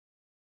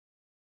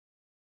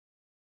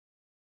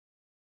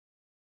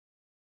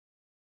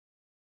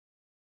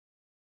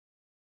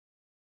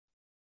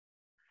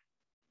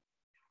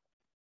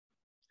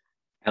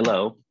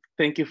Hello,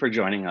 thank you for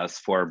joining us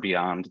for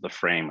Beyond the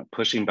Frame,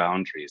 Pushing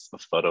Boundaries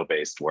of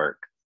Photo-Based Work.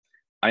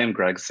 I am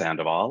Greg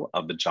Sandoval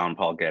of the John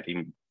Paul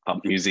Getty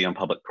Museum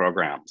Public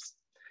Programs.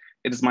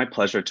 It is my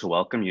pleasure to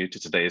welcome you to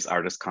today's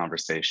artist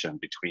conversation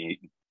between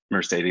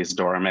Mercedes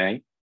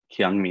Dorame,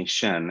 Kyungmi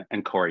Shin,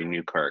 and Kori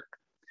Newkirk.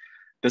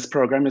 This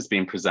program is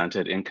being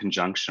presented in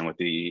conjunction with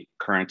the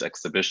current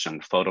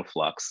exhibition, Photo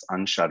Flux,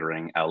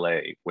 Unshuttering LA,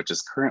 which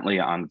is currently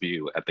on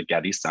view at the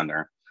Getty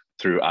Center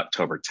through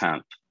October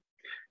 10th.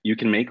 You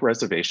can make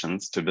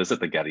reservations to visit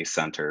the Getty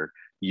Center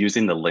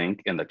using the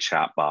link in the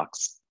chat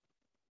box.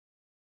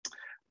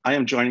 I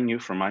am joining you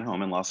from my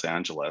home in Los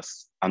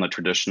Angeles on the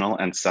traditional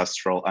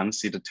ancestral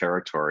unceded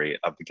territory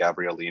of the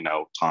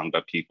Gabrielino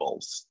Tongva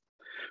peoples,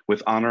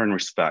 with honor and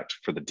respect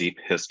for the deep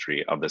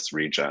history of this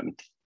region.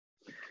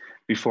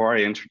 Before I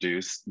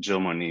introduce Jill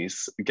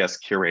Moniz,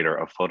 guest curator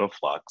of Photo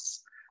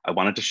Flux, I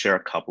wanted to share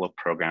a couple of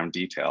program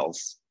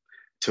details.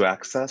 To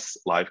access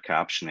live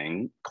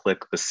captioning,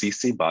 click the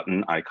CC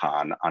button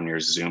icon on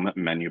your Zoom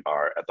menu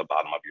bar at the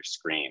bottom of your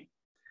screen.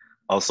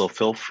 Also,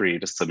 feel free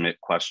to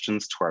submit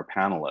questions to our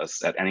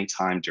panelists at any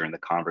time during the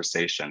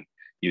conversation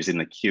using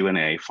the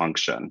Q&A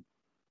function.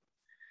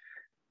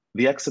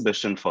 The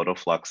exhibition Photo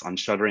Flux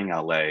Unshuttering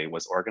LA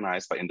was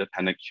organized by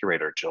independent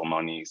curator Jill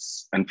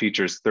Moniz and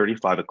features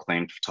 35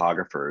 acclaimed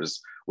photographers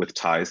with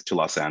ties to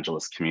Los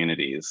Angeles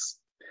communities.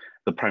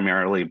 The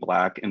primarily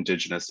Black,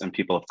 Indigenous, and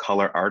people of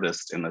color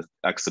artists in the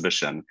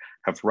exhibition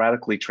have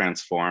radically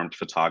transformed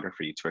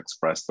photography to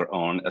express their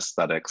own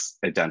aesthetics,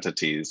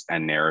 identities,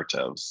 and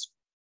narratives.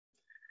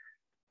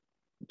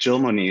 Jill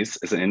Moniz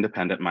is an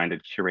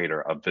independent-minded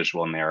curator of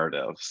visual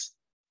narratives.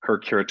 Her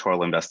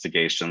curatorial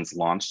investigations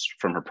launched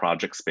from her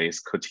project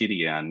space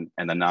Quotidien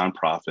and the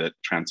nonprofit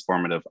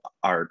Transformative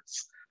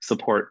Arts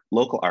support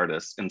local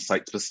artists in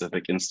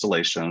site-specific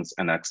installations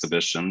and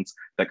exhibitions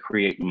that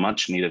create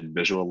much-needed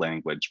visual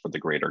language for the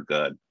greater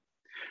good.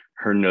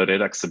 Her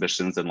noted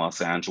exhibitions in Los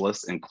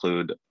Angeles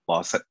include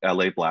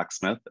LA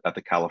Blacksmith at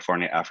the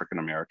California African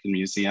American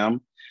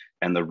Museum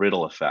and The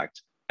Riddle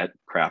Effect at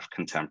Craft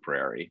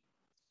Contemporary.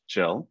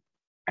 Jill,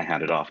 I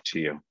hand it off to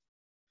you.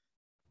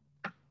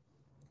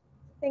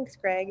 Thanks,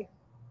 Greg.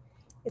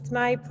 It's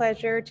my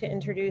pleasure to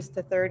introduce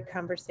the third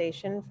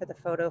conversation for the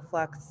Photo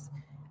Flux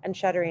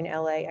Unshuttering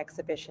LA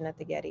exhibition at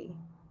the Getty.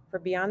 For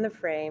Beyond the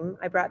Frame,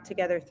 I brought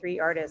together 3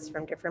 artists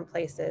from different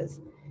places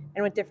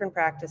and with different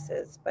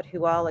practices, but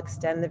who all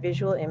extend the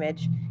visual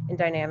image in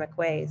dynamic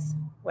ways.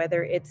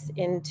 Whether it's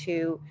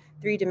into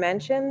 3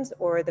 dimensions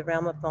or the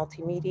realm of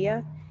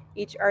multimedia,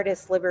 each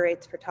artist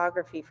liberates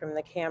photography from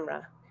the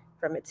camera,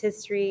 from its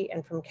history,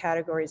 and from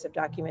categories of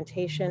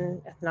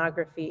documentation,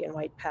 ethnography, and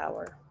white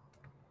power.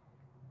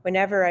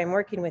 Whenever I'm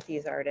working with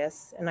these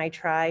artists, and I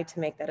try to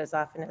make that as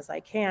often as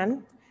I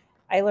can,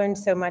 I learned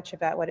so much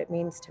about what it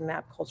means to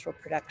map cultural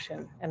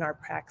production and art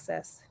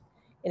praxis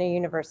in a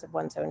universe of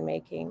one's own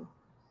making.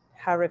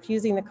 How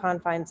refusing the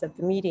confines of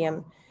the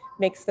medium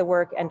makes the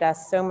work and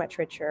us so much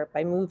richer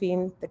by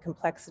moving the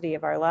complexity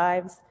of our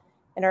lives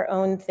and our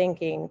own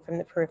thinking from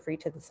the periphery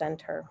to the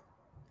center.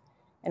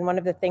 And one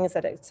of the things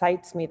that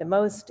excites me the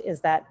most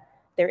is that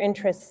their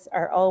interests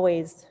are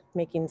always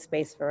making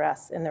space for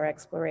us in their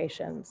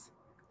explorations.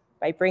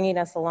 By bringing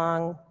us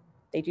along,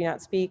 they do not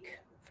speak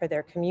for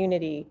their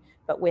community,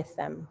 but with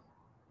them.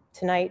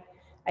 Tonight,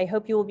 I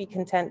hope you will be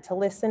content to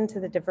listen to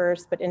the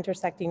diverse but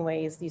intersecting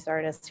ways these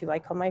artists, who I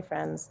call my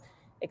friends,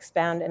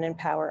 expound and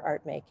empower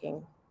art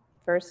making.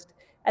 First,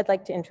 I'd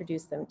like to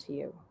introduce them to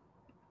you.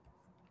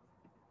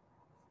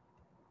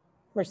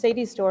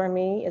 Mercedes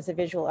Dorame is a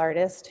visual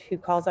artist who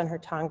calls on her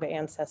Tongva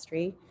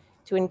ancestry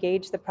to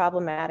engage the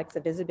problematics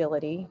of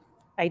visibility,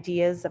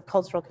 ideas of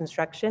cultural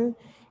construction,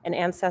 and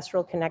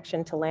ancestral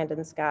connection to land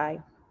and sky.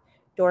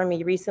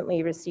 Dorame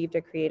recently received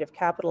a Creative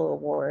Capital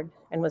Award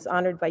and was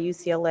honored by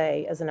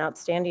UCLA as an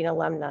outstanding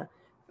alumna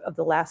of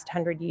the last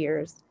 100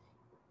 years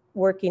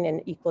working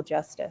in equal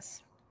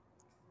justice.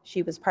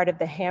 She was part of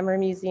the Hammer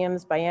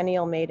Museum's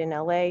Biennial Made in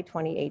LA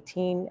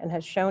 2018 and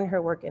has shown her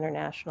work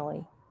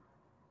internationally.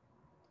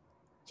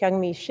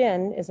 Kyungmi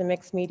Shin is a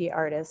mixed media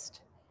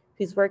artist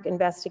whose work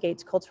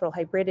investigates cultural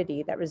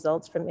hybridity that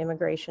results from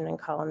immigration and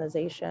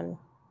colonization.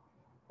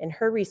 In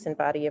her recent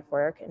body of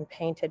work in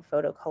painted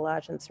photo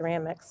collage and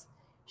ceramics,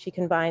 she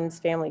combines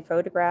family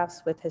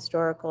photographs with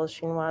historical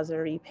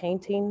chinoiserie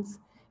paintings,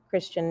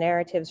 Christian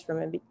narratives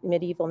from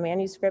medieval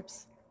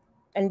manuscripts,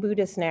 and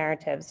Buddhist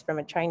narratives from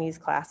a Chinese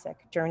classic,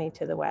 Journey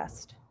to the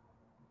West.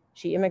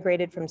 She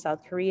immigrated from South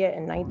Korea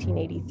in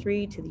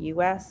 1983 to the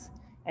US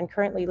and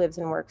currently lives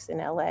and works in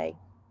LA.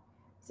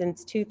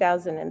 Since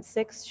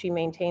 2006, she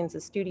maintains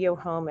a studio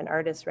home and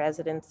artist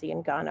residency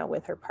in Ghana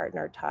with her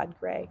partner, Todd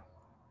Gray.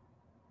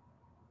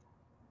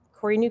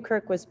 Kori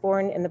Newkirk was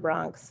born in the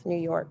Bronx, New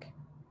York,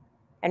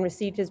 and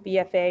received his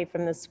BFA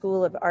from the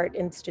School of Art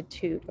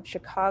Institute of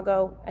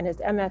Chicago and his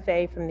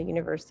MFA from the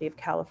University of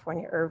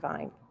California,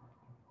 Irvine.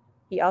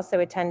 He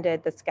also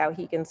attended the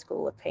Skowhegan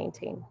School of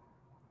Painting.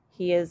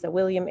 He is a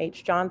William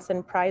H.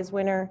 Johnson Prize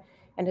winner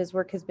and his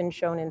work has been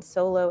shown in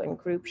solo and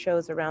group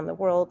shows around the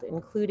world,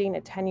 including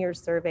a 10-year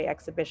survey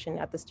exhibition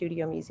at the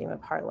Studio Museum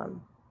of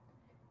Harlem.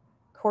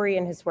 Kori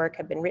and his work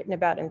have been written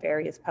about in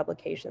various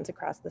publications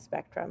across the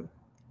spectrum.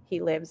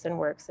 He lives and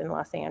works in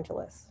Los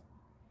Angeles.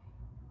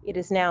 It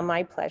is now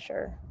my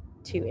pleasure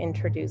to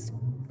introduce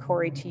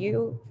Kori to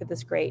you for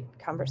this great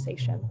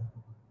conversation.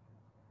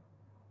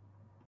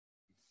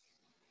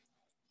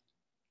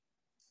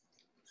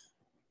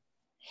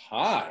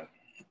 Hi,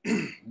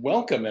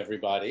 welcome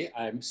everybody.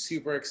 I'm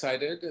super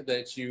excited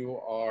that you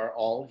are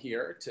all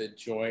here to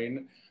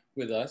join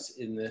with us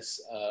in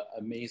this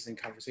amazing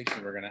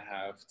conversation we're gonna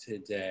have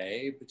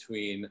today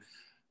between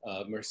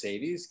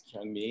Mercedes,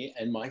 Kyungmi,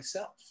 and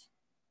myself.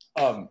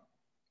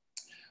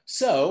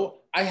 So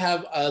I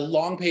have a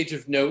long page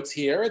of notes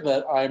here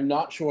that I'm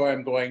not sure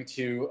I'm going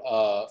to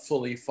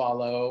fully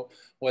follow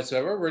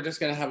whatsoever. We're just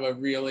gonna have a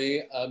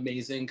really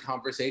amazing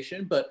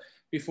conversation, but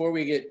before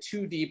we get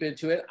too deep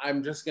into it,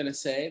 I'm just gonna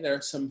say there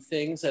are some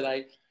things that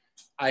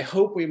I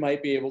hope we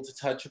might be able to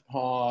touch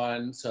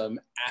upon, some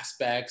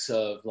aspects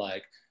of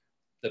like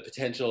the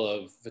potential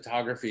of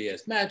photography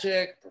as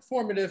magic,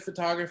 performative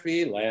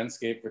photography,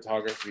 landscape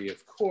photography,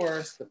 of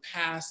course, the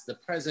past, the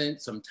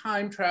present, some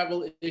time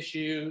travel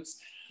issues,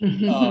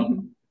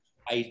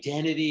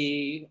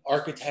 identity,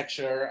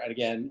 architecture, and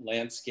again,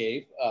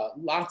 landscape,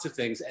 lots of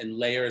things, and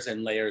layers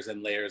and layers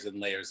and layers and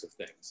layers of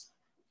things.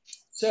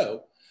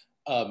 So,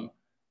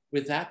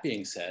 with that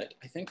being said,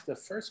 I think the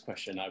first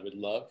question I would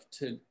love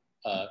to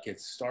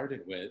get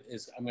started with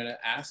is I'm going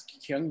to ask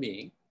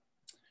Kyungmi,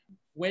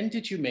 when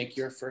did you make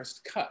your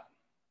first cut?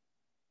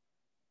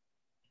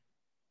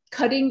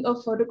 Cutting a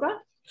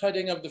photograph?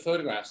 Cutting of the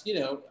photographs. You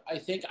know, I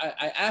think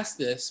I asked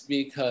this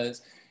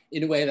because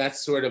in a way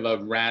that's sort of a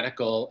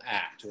radical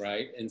act,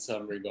 right? In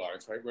some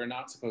regards, right? We're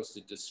not supposed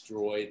to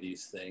destroy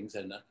these things,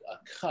 and a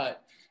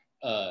cut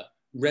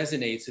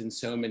resonates in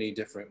so many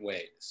different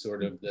ways,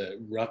 sort of the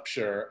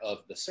rupture of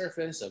the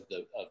surface of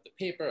the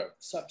paper, of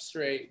the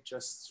substrate,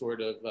 just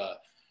sort of the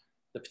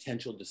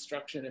potential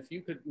destruction. If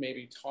you could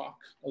maybe talk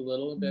a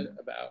little bit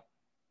about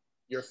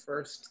your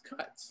first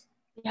cuts.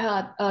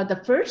 Yeah,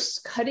 the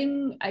first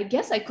cutting, I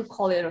guess I could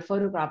call it a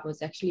photograph,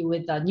 was actually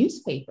with a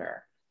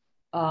newspaper.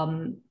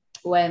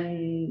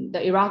 When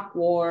the Iraq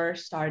War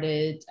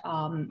started,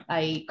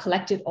 I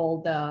collected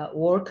all the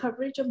war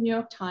coverage of New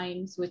York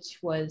Times, which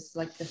was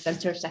like the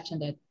center section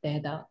that they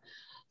had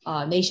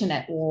a Nation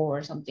at War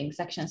or something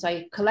section. So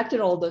I collected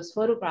all those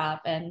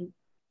photographs and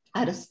I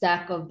had a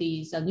stack of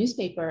these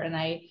newspaper, and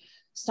I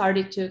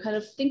started to kind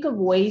of think of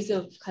ways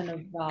of kind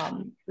of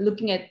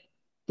looking at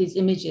these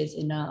images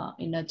in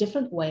a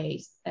different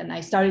ways. And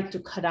I started to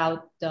cut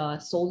out the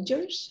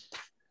soldiers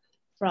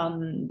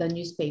from the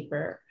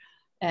newspaper.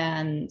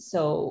 And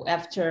so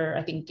after,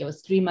 I think it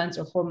was 3 months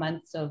or 4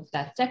 months of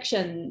that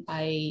section,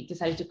 I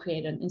decided to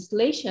create an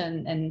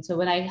installation. And so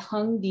when I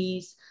hung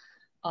these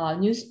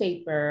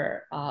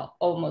newspaper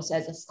almost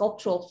as a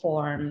sculptural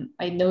form,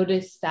 I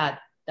noticed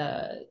that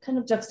the kind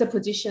of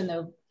juxtaposition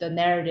of the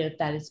narrative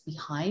that is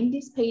behind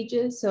these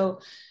pages. So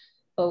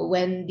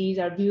when these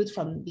are viewed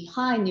from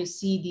behind, you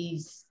see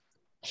these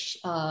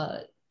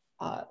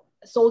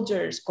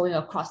soldiers going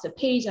across the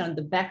page. And on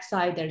the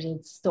backside, there's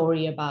a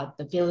story about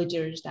the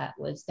villagers that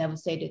was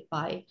devastated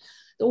by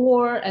the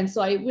war. And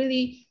so I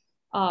really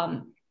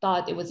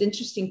thought it was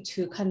interesting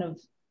to kind of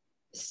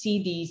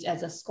see these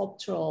as a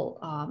sculptural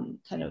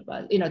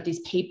this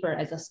paper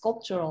as a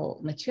sculptural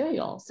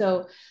material.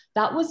 So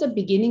that was the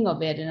beginning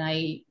of it. And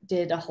I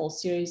did a whole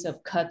series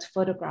of cut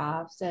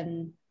photographs.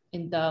 And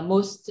in the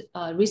most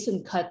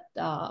recent cut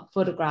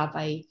photograph,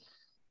 I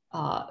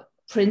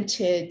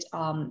printed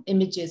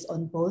images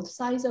on both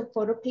sides of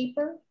photo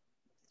paper.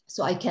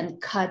 So I can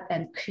cut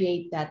and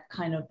create that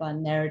kind of a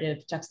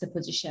narrative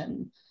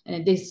juxtaposition. And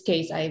in this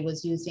case, I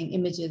was using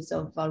images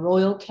of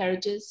royal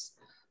carriages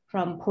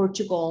from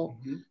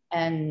Portugal.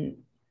 And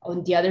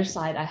on the other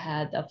side, I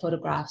had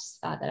photographs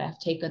that I've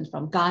taken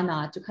from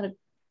Ghana to kind of,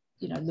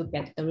 look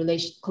at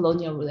the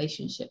colonial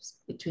relationships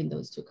between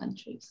those two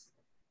countries.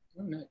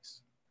 Oh, nice,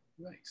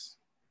 nice.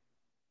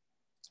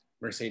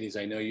 Mercedes,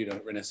 I know you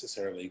don't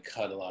necessarily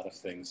cut a lot of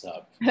things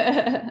up.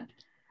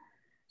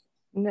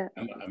 No.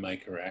 Am I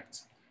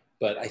correct?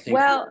 But I think.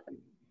 Well.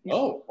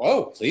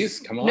 Oh, please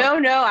come on. No.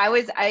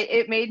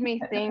 It made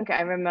me think.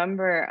 I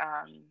remember.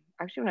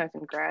 Actually, when I was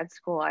in grad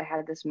school, I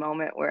had this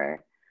moment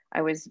where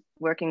I was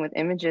working with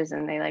images,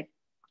 and I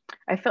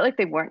felt like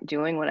they weren't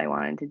doing what I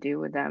wanted to do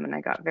with them, and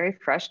I got very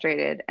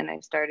frustrated, and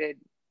I started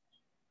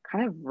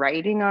kind of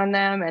writing on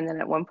them, and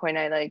then at one point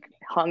I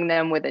hung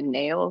them with a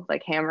nail,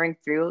 hammering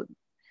through.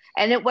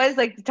 And it was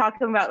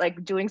talking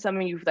about doing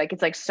something you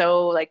it's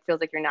so feels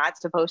like you're not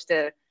supposed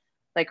to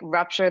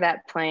rupture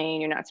that plane.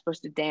 You're not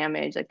supposed to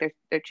damage.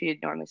 They're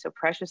treated normally so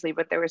preciously,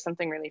 but there was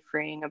something really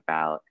freeing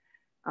about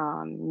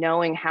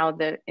knowing how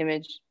the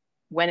image,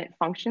 when it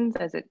functions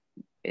as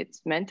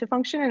it's meant to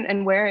function,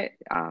 and where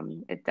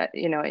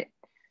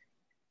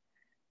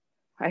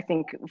I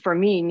think for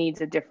me needs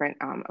a different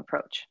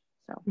approach.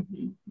 So.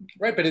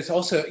 Right, but it's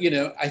also, you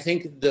know, I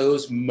think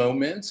those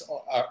moments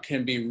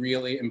can be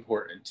really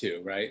important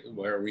too, right?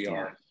 Where we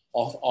are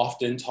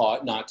often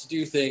taught not to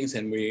do things,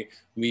 and we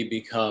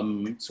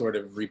become sort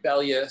of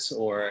rebellious,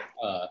 or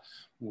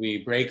we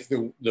break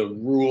the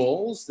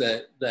rules.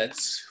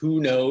 That's who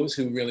knows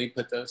who really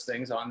put those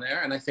things on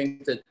there. And I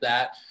think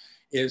that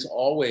is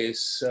always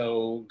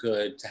so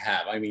good to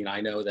have. I mean, I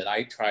know that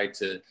I try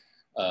to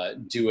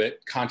do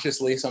it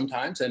consciously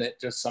sometimes, and it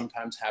just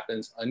sometimes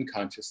happens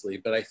unconsciously.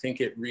 But I think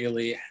it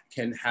really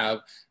can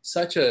have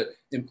such an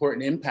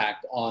important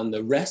impact on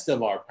the rest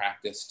of our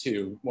practice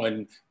too,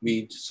 when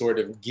we sort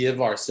of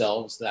give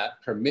ourselves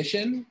that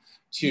permission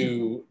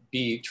to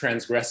be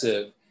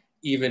transgressive,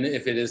 even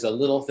if it is a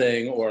little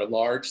thing or a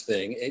large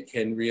thing. It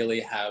can really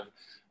have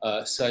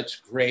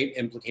such great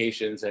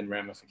implications and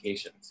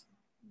ramifications.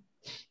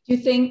 Do you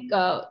think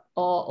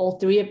all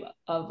three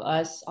of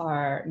us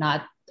are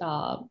not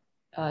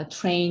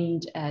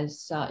trained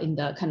as in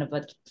the kind of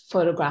a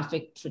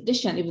photographic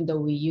tradition, even though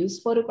we use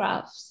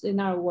photographs in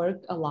our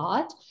work a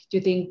lot? Do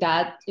you think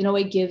that in a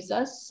way gives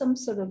us some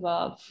sort of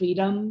a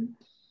freedom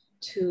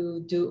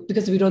to do,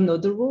 because we don't know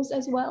the rules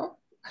as well?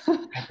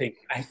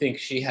 I think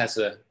she has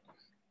a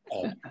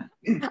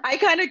I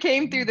kind of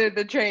came through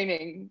the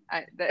training.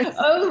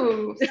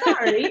 Oh,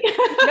 sorry.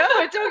 No,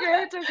 it's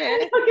okay. It's okay.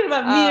 I'm talking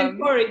about me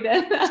and Kori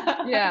then.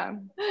 Yeah.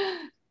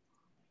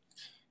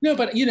 No,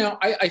 but you know,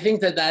 I think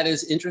that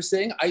is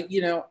interesting.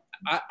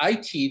 I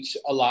teach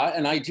a lot,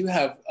 and I do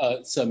have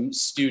some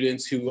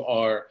students who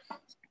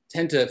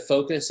tend to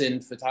focus in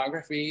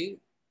photography,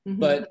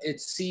 but it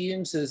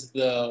seems as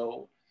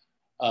though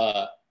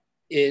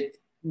it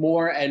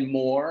more and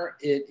more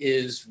it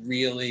is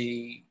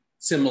really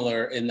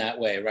similar in that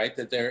way, right?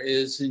 That there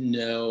is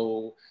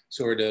no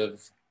sort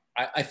of,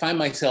 I find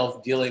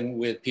myself dealing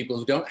with people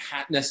who don't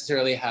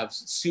necessarily have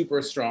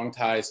super strong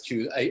ties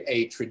to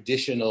a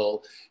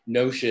traditional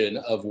notion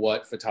of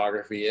what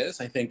photography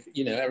is. I think,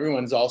 you know,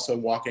 everyone's also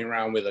walking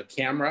around with a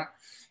camera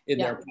in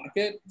their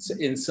pocket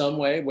in some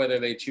way, whether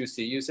they choose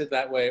to use it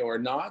that way or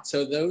not.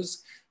 So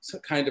those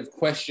kind of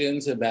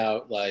questions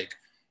about like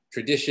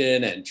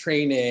tradition and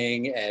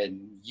training and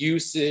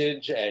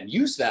usage and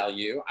use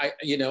value,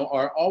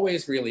 are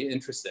always really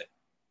interesting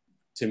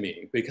to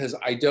me, because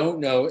I don't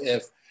know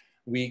if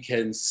we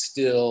can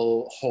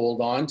still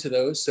hold on to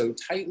those so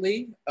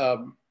tightly,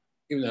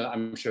 even though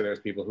I'm sure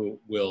there's people who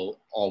will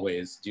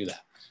always do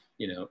that,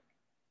 you know.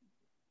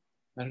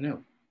 I don't know.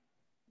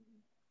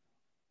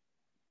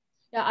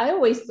 Yeah, I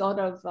always thought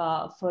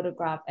of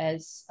photograph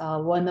as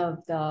one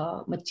of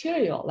the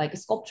material, like a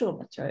sculptural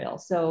material.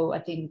 So I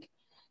think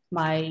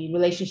my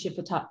relationship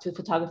to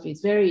photography is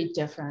very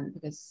different,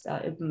 because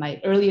in my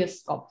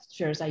earliest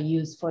sculptures, I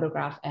use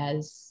photograph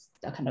as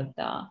the kind of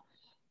the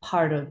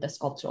part of the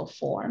sculptural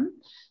form.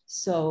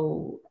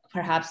 So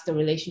perhaps the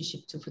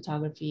relationship to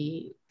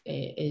photography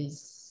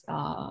is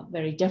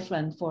very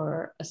different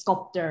for a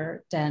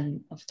sculptor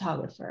than a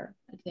photographer,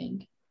 I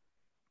think.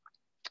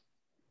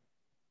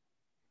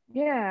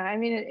 Yeah, I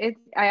mean,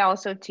 I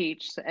also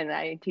teach, and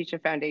I teach a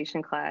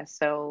foundation class.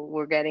 So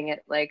we're getting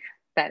it like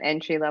that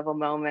entry level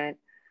moment.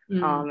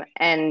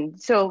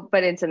 And so,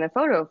 but it's in the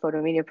photo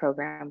media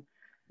program.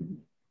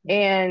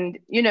 And,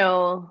 you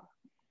know,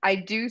 I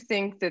do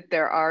think that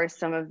there are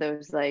some of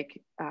those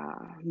like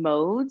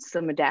modes,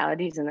 the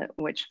modalities in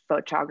which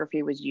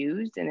photography was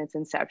used in its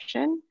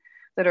inception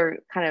that are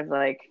kind of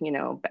like, you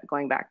know,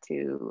 going back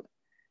to,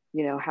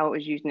 you know, how it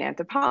was used in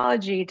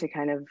anthropology to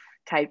kind of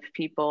type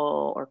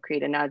people or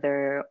create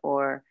another,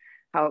 or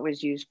how it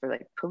was used for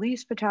like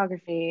police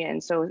photography.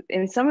 And so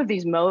in some of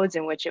these modes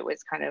in which it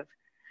was kind of,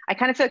 I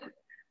kind of feel like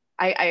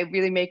I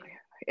really make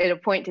it a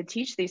point to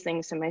teach these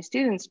things to my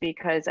students,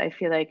 because I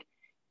feel like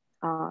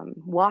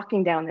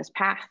walking down this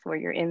path where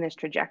you're in this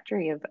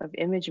trajectory of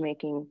image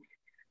making,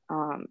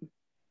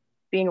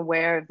 being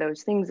aware of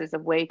those things is a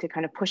way to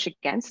kind of push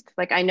against.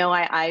 Like, I know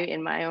I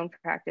in my own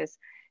practice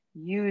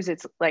use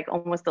it's like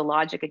almost the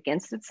logic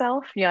against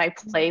itself. You know, I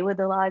play with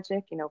the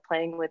logic, you know,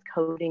 playing with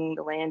coding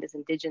the land as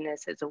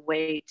indigenous as a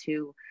way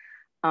to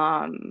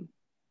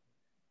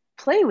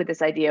play with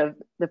this idea of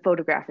the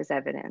photograph as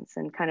evidence,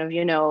 and kind of,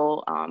 you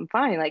know,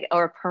 fine, like,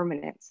 or a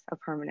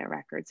permanent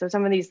record. So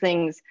some of these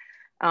things,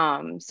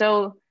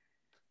 so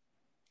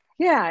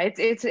yeah,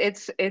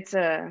 it's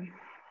a,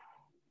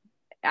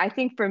 I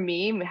think for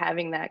me,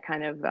 having that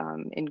kind of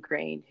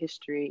ingrained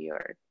history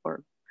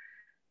or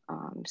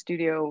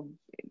studio,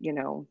 you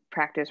know,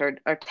 practice or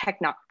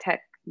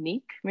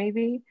technique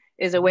maybe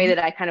is a way that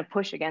I kind of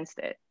push against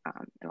it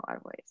in a lot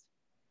of ways.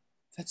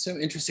 That's so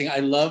interesting. I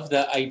love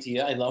that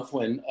idea. I love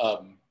when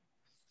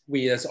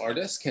we as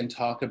artists can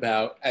talk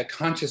about,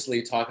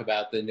 consciously talk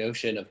about the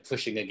notion of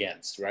pushing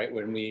against, right?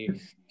 When we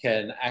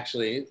can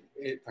actually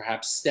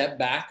perhaps step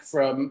back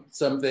from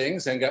some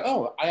things and go,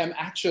 oh, I am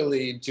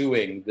actually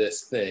doing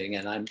this thing,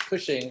 and I'm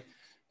pushing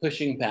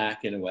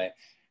back in a way.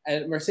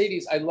 And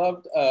Mercedes, I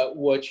loved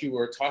what you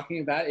were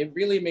talking about. It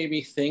really made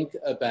me think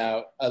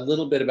about a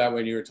little bit about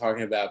when you were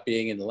talking about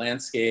being in the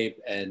landscape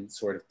and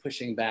sort of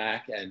pushing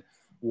back, and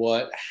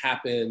what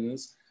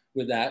happens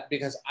with that,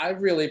 because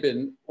I've really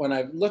been, when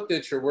I've looked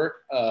at your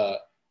work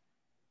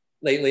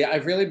lately,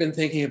 I've really been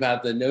thinking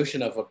about the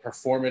notion of a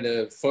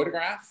performative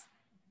photograph,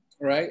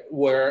 right?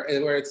 Where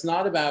it's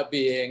not about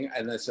being,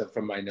 and this is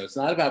from my notes,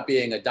 not about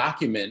being a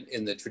document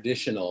in the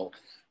traditional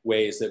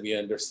ways that we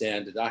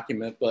understand a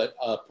document, but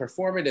a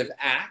performative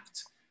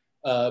act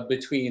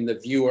between the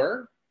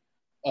viewer,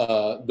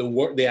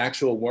 the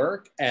actual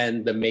work,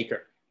 and the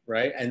maker,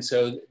 right? And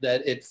so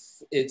that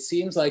it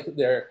seems like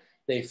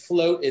they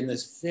float in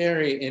this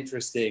very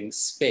interesting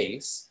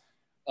space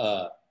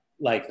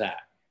like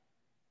that.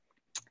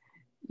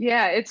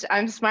 Yeah,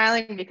 I'm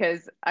smiling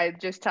because I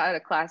just taught a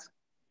class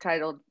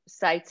titled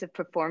Sites of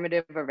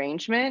Performative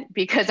Arrangement,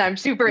 because I'm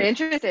super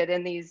interested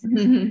in these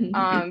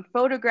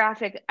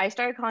photographic, I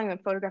started calling them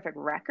photographic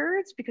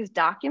records, because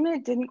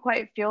document didn't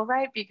quite feel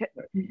right, because,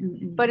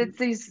 but it's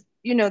these,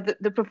 you know,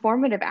 the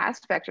performative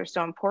aspects are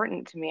so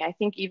important to me. I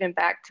think even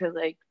back to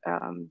like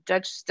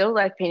Dutch still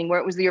life painting, where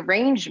it was the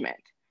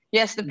arrangement.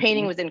 Yes, the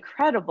painting was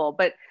incredible,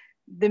 but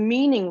the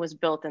meaning was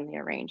built in the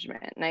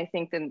arrangement. And I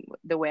think then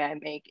the way I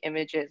make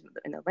images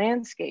in the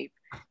landscape,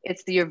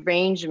 it's the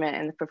arrangement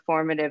and the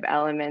performative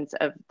elements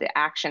of the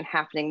action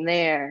happening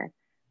there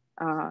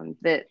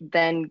that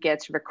then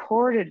gets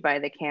recorded by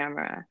the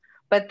camera.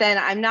 But then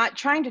I'm not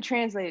trying to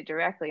translate it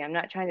directly. I'm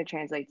not trying to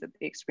translate the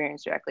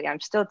experience directly. I'm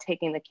still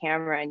taking the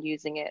camera and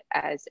using it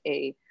as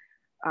a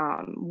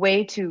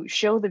way to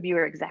show the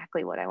viewer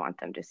exactly what I want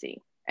them to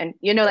see. And,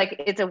 you know,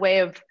 like it's a way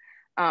of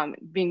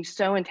being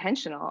so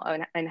intentional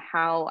on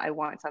how I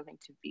want something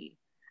to be.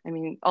 I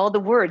mean, all the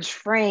words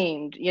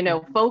framed, you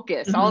know,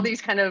 focus, all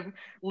these kind of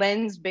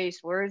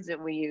lens-based words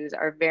that we use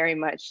are very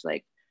much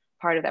like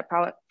part of that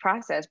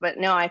process. But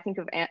no, I think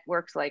of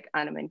works like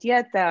Ana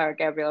Mendieta or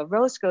Gabriel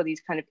Roscoe,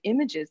 these kind of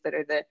images that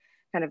are the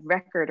kind of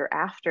record or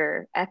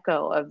after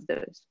echo of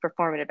the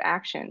performative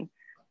action.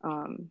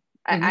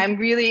 I'm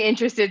really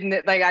interested in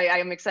it. Like,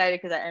 I'm excited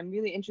because I'm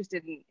really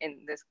interested in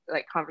this,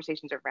 like,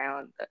 conversations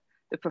around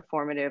the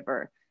performative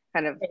or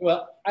kind of.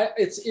 Well,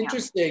 it's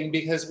interesting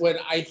because when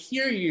I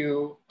hear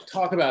you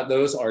talk about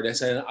those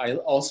artists, and I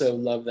also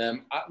love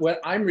them,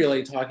 what I'm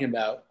really talking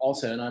about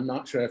also, and I'm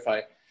not sure if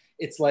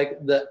it's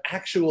like the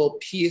actual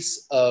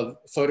piece of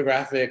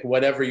photographic,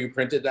 whatever you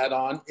printed that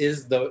on,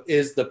 is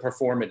the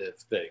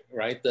performative thing,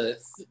 right? The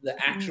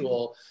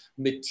actual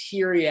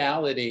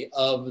materiality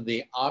of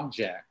the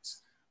object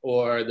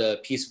or the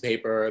piece of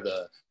paper,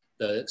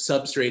 the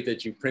substrate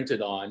that you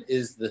printed on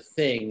is the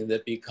thing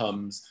that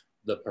becomes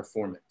the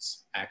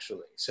performance,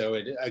 actually. So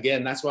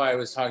again, that's why I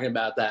was talking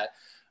about that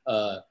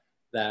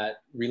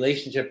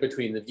relationship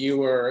between the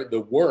viewer,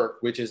 the work,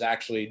 which is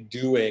actually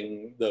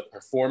doing the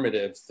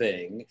performative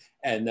thing,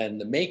 and then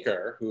the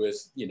maker, who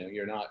is, you know,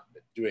 you're not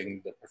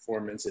doing the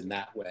performance in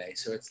that way.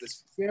 So it's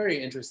this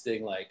very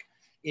interesting, like,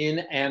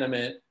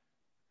 inanimate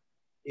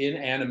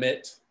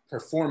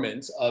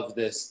performance of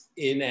this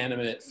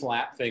inanimate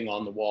flat thing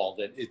on the wall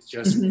that it's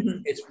just,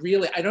 it's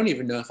really, I don't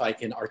even know if I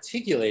can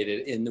articulate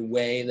it in the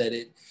way that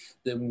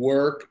the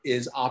work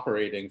is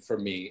operating for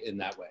me in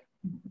that way.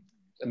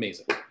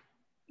 Amazing.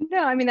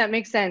 No, I mean, that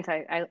makes sense.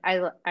 I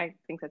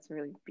think that's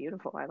really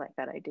beautiful. I like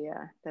that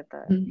idea that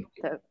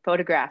the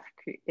photograph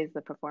is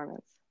the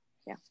performance.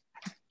 Yeah.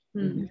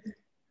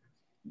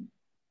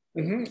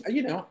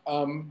 You know,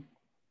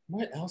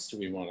 what else do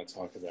we want to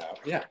talk about?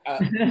 Yeah,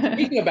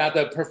 speaking about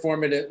the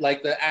performative,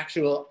 like the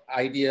actual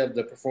idea of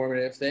the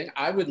performative thing,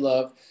 I would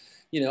love,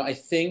 you know, I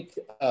think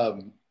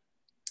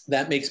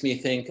that makes me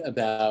think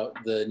about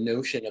the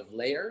notion of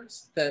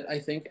layers that I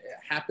think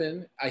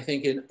happen, I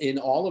think in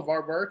all of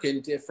our work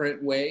in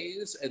different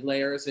ways, and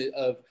layers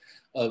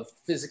of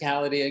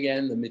physicality,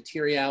 again, the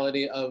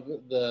materiality of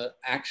the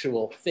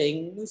actual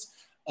things,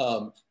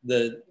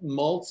 the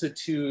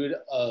multitude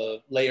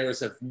of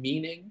layers of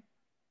meaning,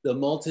 the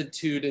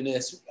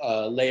multitudinous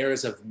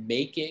layers of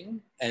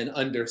making and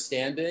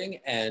understanding,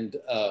 and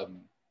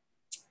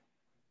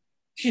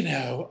you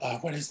know,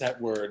 what is that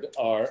word?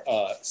 Our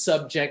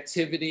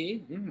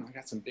subjectivity. I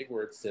got some big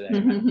words today.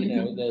 You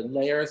know, the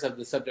layers of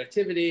the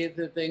subjectivity,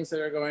 the things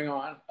that are going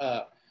on.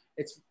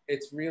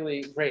 It's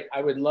really great.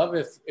 I would love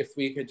if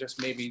we could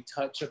just maybe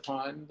touch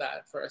upon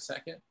that for a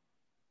second.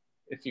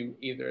 If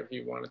either of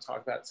you want to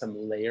talk about some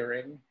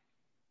layering,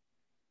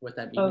 what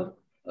that means.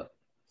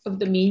 Of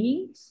the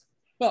meanings?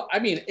 Well, I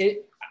mean,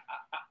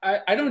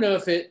 I don't know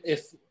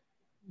if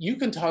you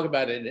can talk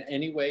about it in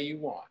any way you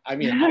want. I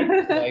mean,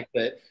 I like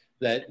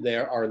that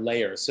there are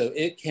layers. So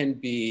it can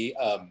be,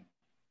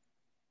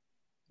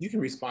 you can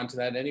respond to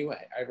that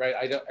anyway,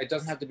 right? It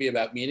doesn't have to be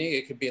about meaning.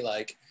 It could be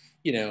like,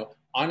 you know,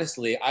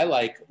 honestly, I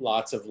like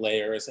lots of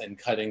layers and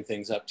cutting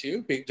things up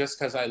too, just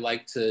because I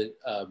like to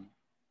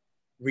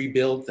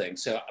rebuild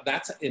things. So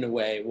that's in a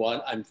way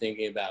what I'm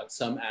thinking about,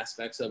 some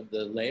aspects of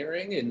the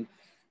layering in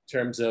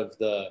terms of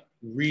the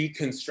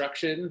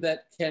reconstruction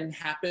that can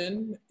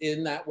happen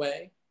in that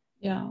way.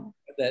 Yeah.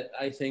 That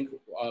I think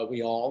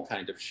we all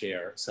kind of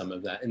share some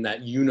of that in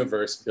that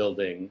universe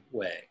building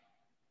way.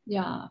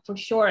 Yeah, for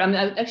sure. I mean,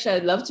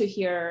 I'd love to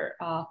hear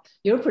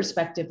your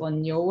perspective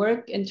on your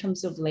work in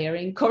terms of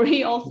layering,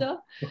 Kori, also.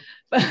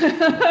 Do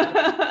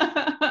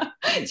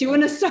you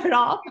want to start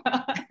off?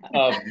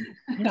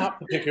 Not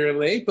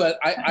particularly, but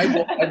I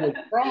will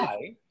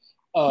try.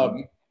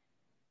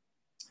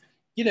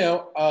 You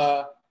know,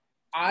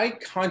 I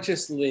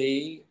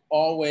consciously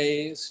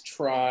always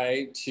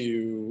try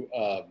to,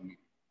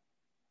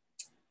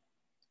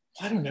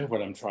 I don't know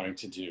what I'm trying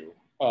to do.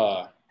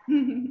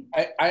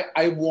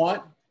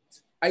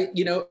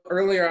 You know,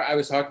 earlier I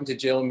was talking to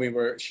Jill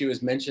and she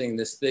was mentioning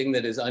this thing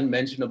that is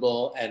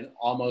unmentionable and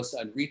almost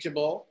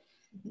unreachable,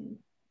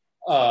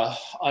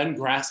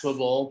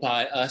 ungraspable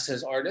by us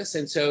as artists.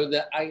 And so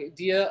the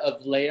idea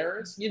of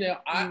layers, you know,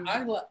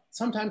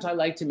 sometimes I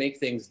like to make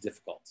things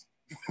difficult,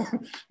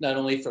 not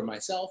only for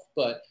myself,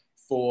 but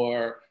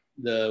for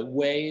the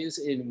ways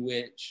in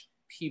which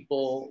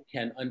people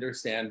can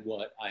understand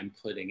what I'm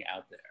putting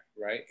out there,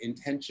 right?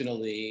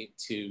 Intentionally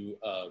to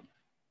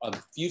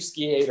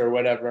obfuscate or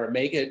whatever,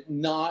 make it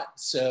not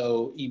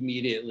so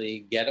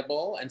immediately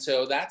gettable. And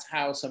so that's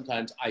how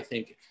sometimes I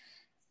think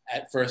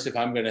at first, if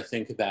I'm gonna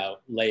think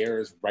about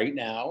layers right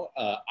now,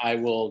 I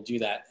will do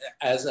that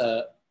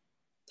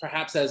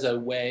perhaps as a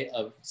way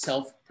of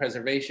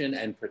self-preservation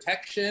and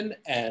protection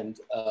and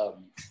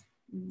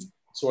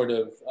sort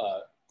of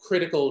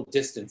critical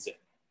distancing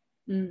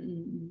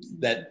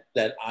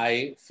that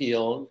I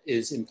feel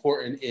is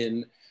important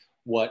in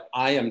what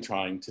I am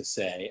trying to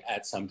say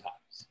at some times.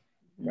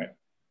 Right.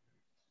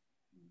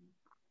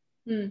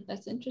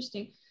 That's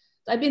interesting.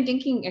 I've been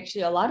thinking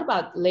actually a lot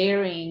about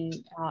layering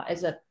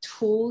as a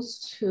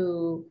tools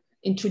to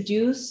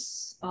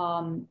introduce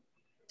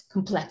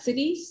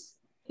complexities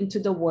into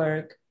the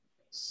work.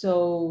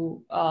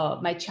 So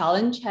my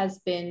challenge has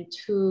been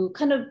to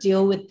kind of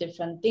deal with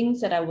different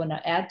things that I want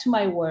to add to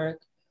my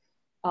work,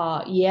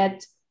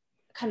 yet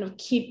kind of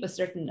keep a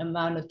certain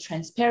amount of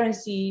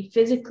transparency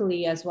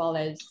physically as well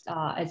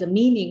as a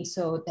meaning,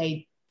 so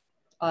they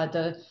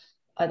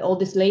all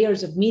these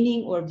layers of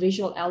meaning or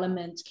visual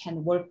elements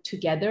can work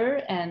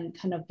together and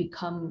kind of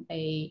become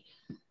a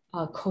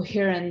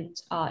coherent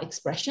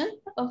expression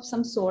of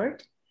some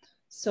sort.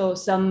 So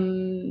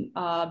some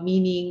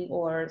meaning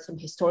or some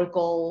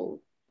historical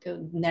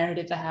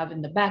narrative I have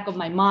in the back of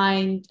my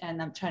mind,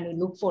 and I'm trying to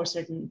look for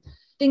certain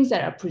things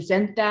that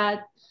represent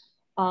that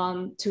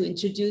to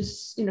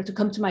introduce, you know, to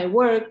come to my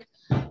work.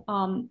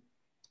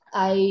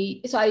 I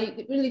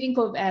really think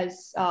of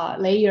as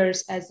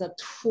layers as a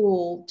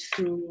tool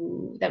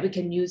that we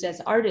can use as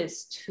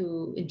artists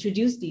to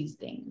introduce these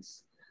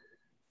things.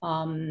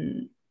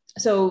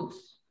 So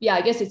yeah,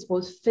 I guess it's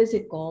both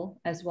physical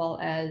as well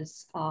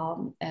as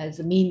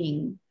a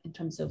meaning in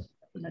terms of,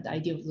 you know, the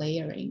idea of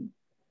layering.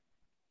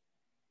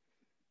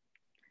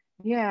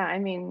 Yeah, I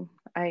mean,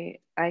 I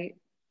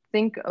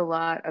think a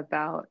lot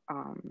about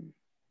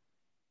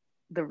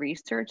the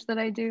research that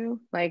I do.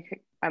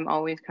 Like, I'm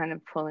always kind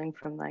of pulling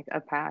from like a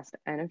past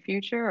and a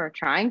future, or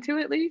trying to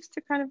at least,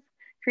 to kind of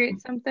create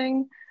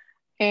something.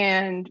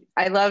 And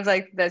I love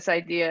like this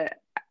idea.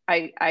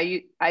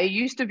 I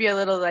used to be a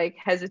little like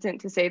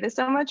hesitant to say this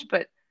so much,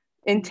 but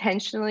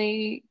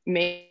intentionally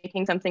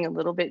making something a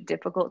little bit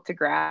difficult to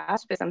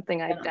grasp is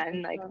something I've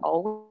done like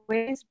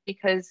always,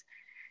 because,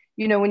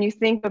 you know, when you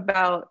think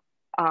about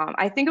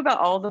I think about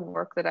all the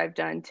work that I've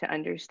done to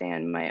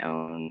understand my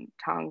own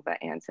Tongva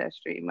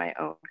ancestry, my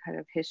own kind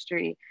of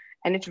history.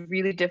 And it's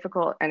really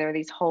difficult. And there are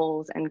these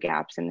holes and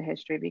gaps in the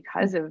history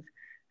because of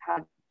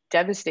how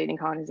devastating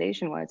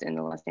colonization was in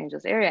the Los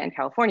Angeles area and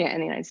California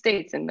and the United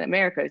States and the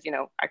Americas. You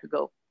know, I could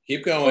go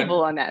keep going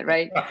on that,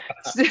 right?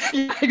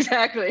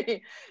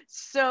 Exactly.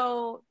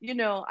 So, you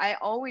know, I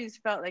always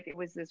felt like it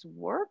was this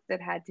work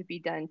that had to be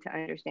done to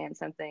understand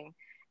something.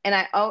 And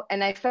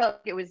I felt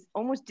it was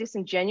almost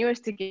disingenuous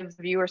to give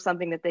the viewer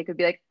something that they could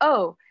be like,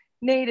 oh,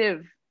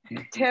 native,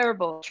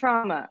 terrible,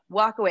 trauma,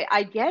 walk away.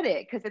 I get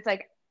it, because it's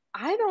like,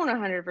 I don't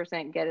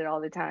 100% get it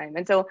all the time.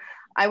 And so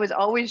I was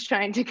always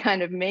trying to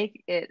kind of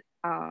make it,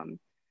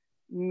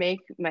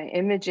 make my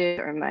images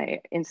or my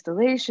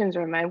installations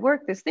or my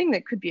work this thing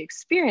that could be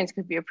experienced,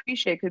 could be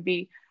appreciated, could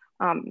be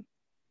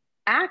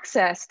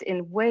accessed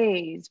in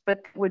ways,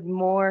 but would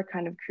more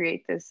kind of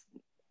create this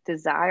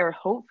desire,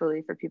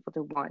 hopefully, for people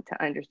to want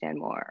to understand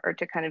more or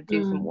to kind of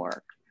do some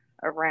work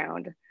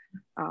around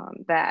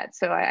that.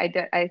 So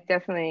I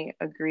definitely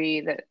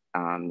agree that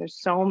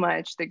there's so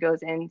much that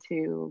goes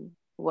into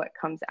what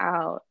comes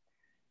out,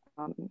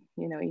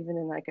 you know, even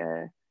in like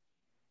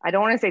I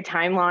don't want to say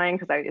timeline,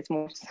 because it's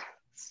more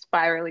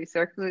spirally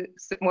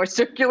more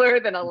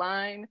circular than a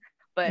line,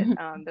 but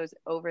those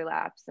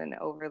overlaps and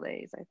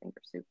overlays I think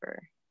are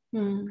super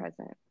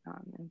present,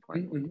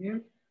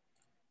 important.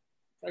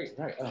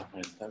 Right. Oh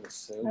man, that was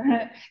so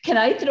Can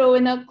I throw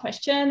in a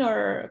question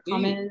or a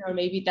comment, or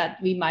maybe that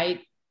we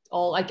might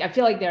all, like, I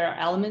feel like there are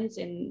elements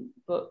in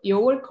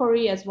your work,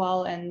 Kori, as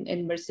well, and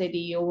in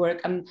Mercedes, your work.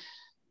 I'm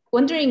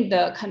wondering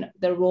the kind of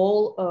the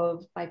role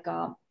of like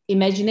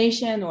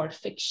imagination or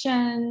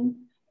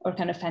fiction or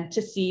kind of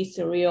fantasy,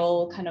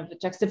 surreal kind of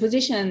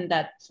juxtaposition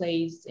that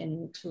plays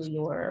into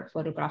your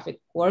photographic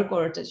work,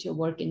 or does your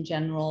work in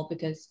general?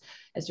 Because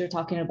as you're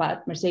talking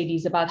about,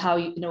 Mercedes, about how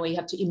you know you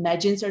have to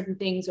imagine certain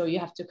things, or you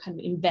have to kind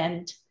of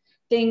invent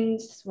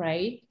things,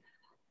 right?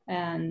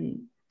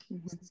 And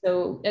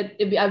so I'd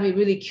be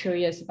really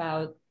curious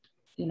about,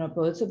 you know,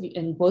 both of you,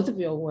 in both of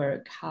your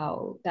work,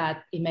 how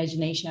that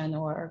imagination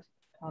or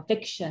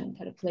fiction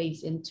kind of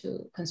plays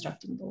into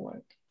constructing the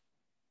work.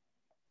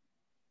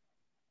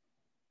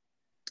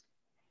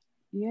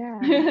 Yeah.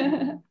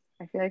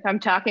 I feel like I'm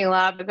talking a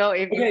lot, but go,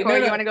 if Okay,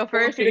 Kori, you want to go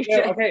first? Okay,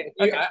 okay.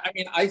 Okay. I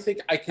mean, I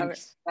think I can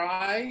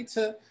try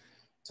to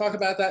talk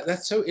about that.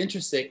 That's so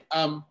interesting.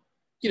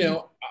 You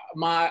know,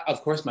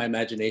 of course, my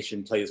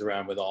imagination plays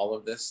around with all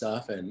of this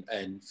stuff,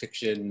 and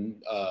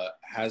fiction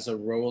has a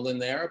role in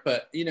there.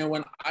 But, you know,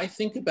 when I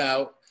think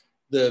about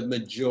the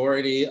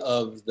majority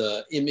of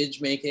the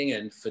image making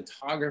and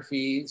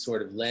photography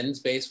sort of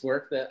lens-based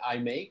work that I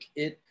make,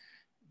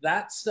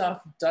 that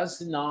stuff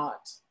does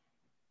not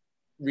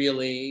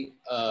really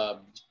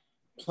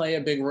play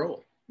a big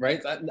role,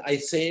 right? I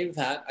save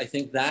that. I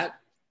think that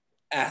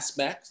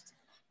aspect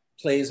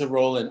plays a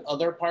role in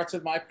other parts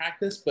of my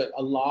practice, but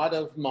a lot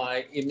of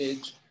my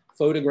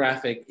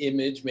photographic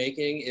image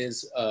making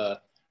is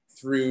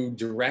through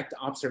direct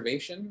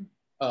observation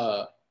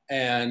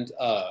and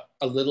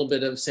a little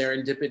bit of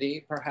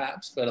serendipity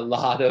perhaps, but a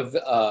lot of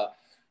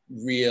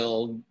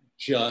real,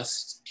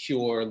 just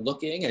pure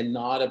looking, and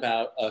not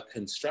about a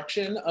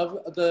construction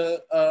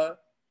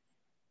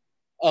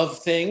of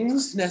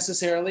things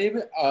necessarily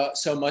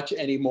so much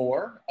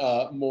anymore,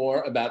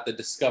 more about the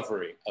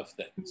discovery of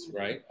things,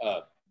 right?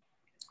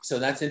 So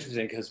that's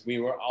interesting, because we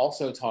were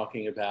also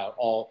talking about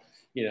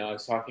you know, I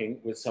was talking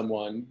with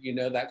someone, you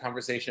know, that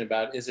conversation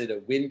about, is it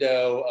a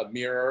window, a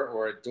mirror,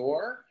 or a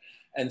door?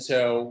 And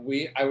so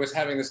I was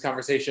having this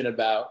conversation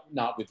about,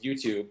 not with you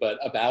two, but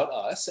about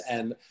us.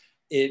 And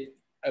it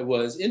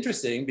was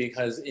interesting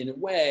because in a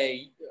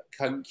way,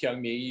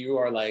 Kyungmi, you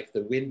are like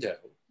the window.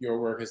 Your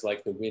work is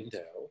like the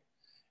window.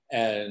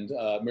 And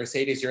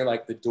Mercedes, you're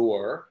like the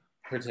door,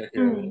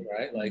 particularly,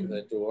 right? Like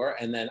the door.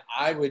 And then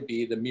I would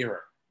be the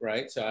mirror,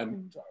 right? So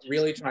I'm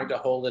really trying to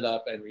hold it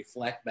up and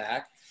reflect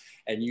back.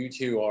 And you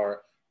two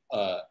are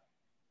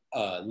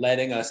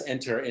letting us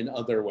enter in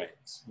other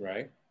ways,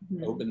 right?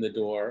 Open the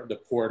door, the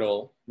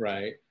portal,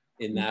 right?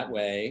 In that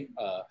way.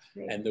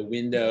 And the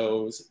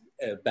windows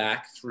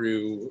back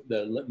through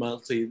the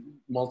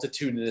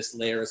multitudinous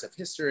layers of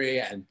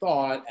history and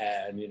thought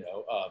and, you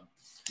know,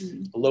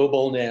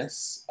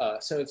 globalness.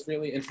 So it's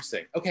really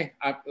interesting. Okay,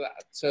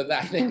 so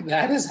I think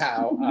that is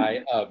how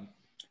I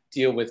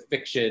deal with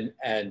fiction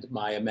and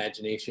my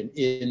imagination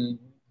in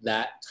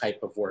that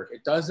type of work.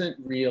 It doesn't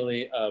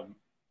really,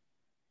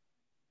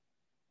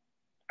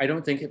 I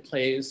don't think it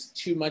plays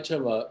too much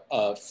of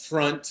a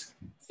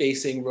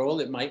front-facing role.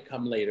 It might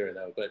come later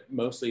though, but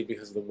mostly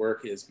because the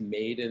work is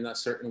made in a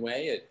certain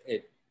way,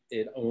 it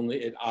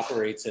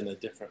operates in a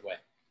different way.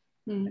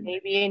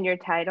 Maybe in your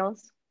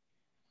titles.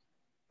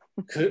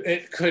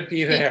 It could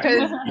be there.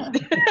 Because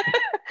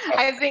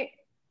I think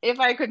if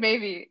I could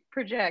maybe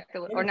project,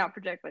 or not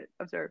project, but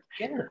observe.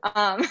 Sure.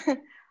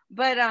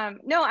 But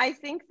no, I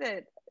think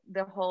that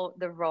the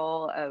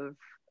role of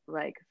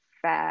like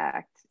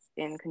fact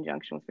in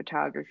conjunction with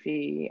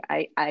photography,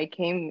 I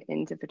came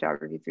into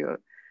photography through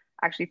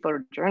actually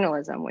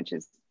photojournalism, which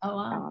is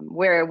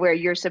where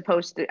you're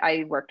supposed to,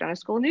 I worked on a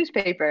school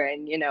newspaper,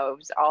 and you know, it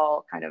was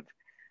all kind of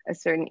a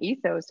certain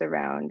ethos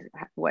around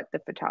what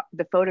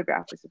the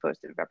photograph was supposed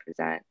to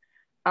represent.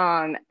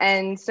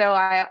 And so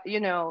I,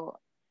 you know,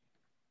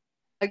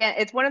 again,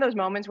 it's one of those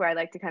moments where I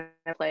like to kind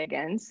of play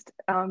against,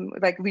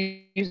 like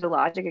we use the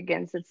logic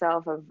against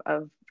itself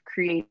of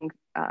creating,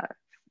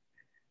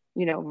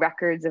 you know,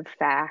 records of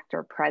fact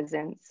or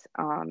presence.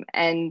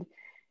 And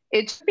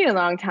it took me a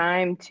long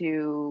time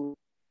to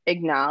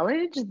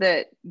acknowledge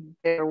that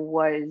there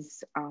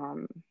was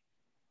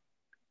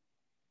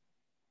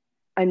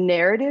a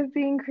narrative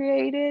being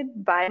created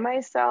by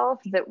myself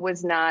that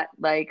was not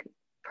like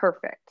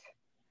perfect.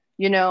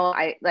 You know,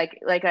 I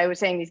like I was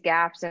saying, these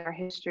gaps in our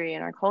history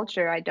and our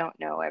culture, I don't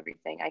know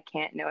everything. I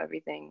can't know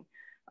everything.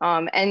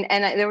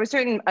 There was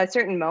a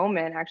certain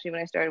moment actually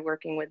when I started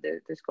working with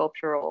the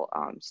sculptural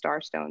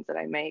starstones that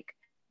I make,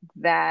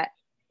 that,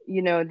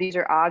 you know, these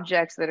are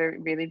objects that are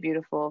really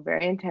beautiful,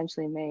 very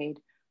intentionally made.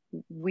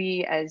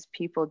 We as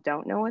people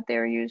don't know what they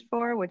were used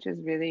for, which is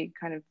really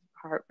kind of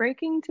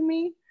heartbreaking to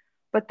me.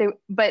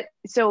 But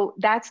so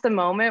that's the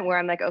moment where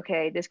I'm like,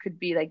 okay, this could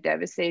be like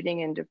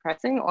devastating and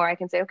depressing, or I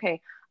can say,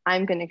 okay,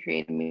 I'm going to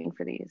create a meaning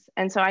for these.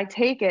 And so I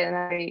take it and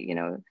I, you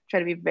know, try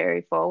to be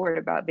very forward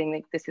about being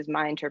like, this is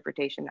my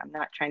interpretation. I'm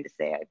not trying to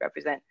say I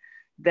represent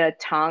the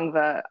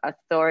Tongva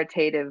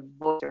authoritative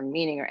voice or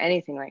meaning or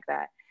anything like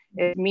that.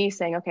 It's me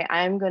saying, okay,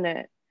 I'm going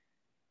to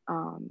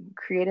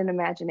create an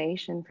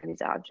imagination for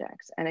these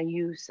objects, and a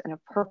use and a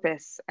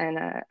purpose and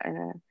a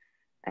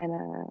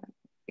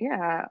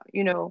yeah,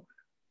 you know,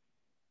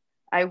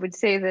 I would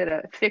say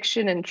that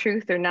fiction and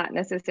truth are not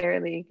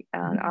necessarily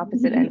on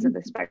opposite ends of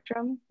the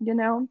spectrum, you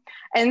know?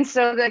 And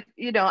so that,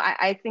 you know,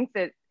 I think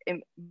that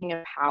being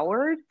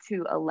empowered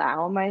to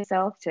allow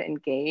myself to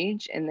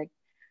engage in the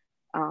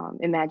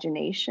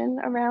imagination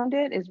around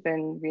it has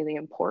been really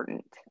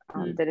important.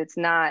 That it's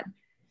not,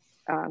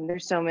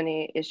 there's so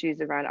many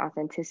issues around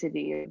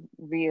authenticity,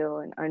 real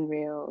and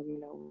unreal, you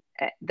know,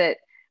 that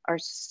are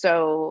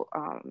so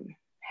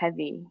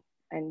heavy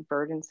and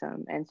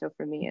burdensome. And so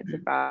for me, it's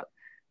about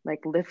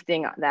like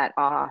lifting that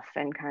off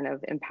and kind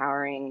of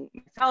empowering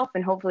myself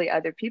and hopefully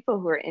other people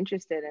who are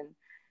interested in,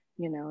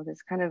 you know,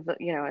 this kind of,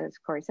 you know, as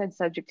Kori said,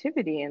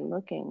 subjectivity and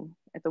looking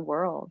at the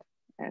world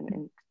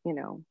and you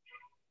know,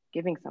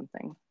 giving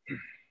something.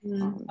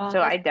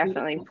 So I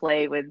definitely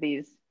play with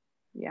these.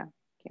 Yeah.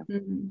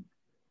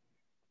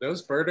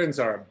 Those burdens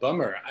are a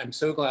bummer. I'm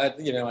so glad,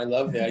 you know, I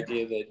love the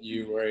idea that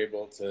you were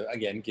able to,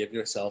 again, give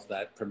yourself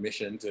that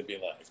permission to be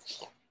like,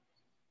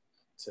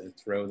 to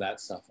throw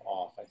that stuff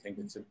off. I think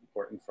it's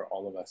important for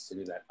all of us to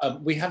do that.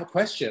 We have a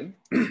question.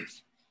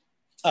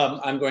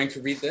 I'm going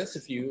to read this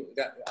if you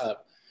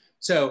got,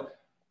 so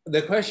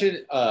the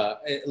question,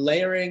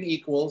 layering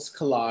equals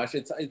collage.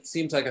 It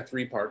seems like a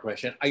three-part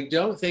question. I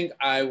don't think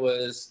I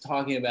was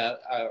talking about,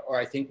 or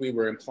I think we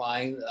were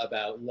implying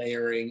about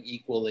layering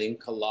equaling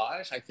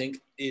collage. I think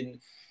in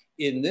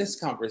this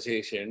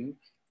conversation,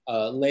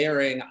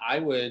 layering, I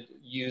would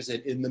use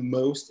it in the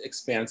most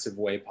expansive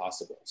way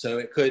possible.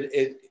 So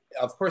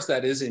of course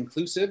that is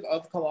inclusive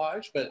of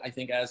collage, but I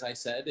think, as I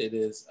said, it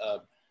is,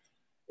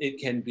 it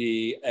can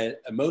be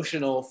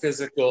emotional,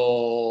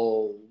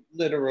 physical,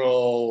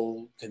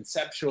 literal,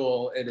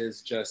 conceptual. It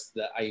is just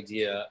the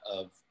idea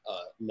of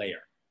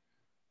layer.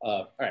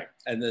 All right,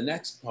 and the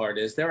next part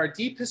is, there are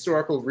deep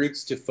historical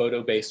roots to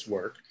photo-based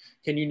work.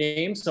 Can you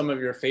name some of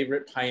your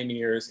favorite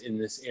pioneers in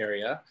this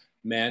area?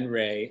 Man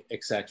Ray,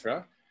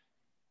 etc.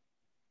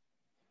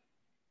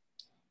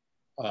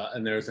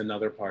 And there's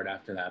another part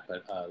after that,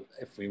 but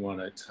if we want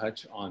to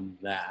touch on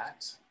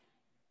that.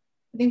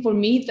 I think for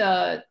me,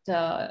 the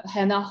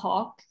Hannah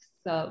Hoch,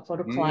 the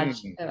photo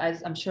collage,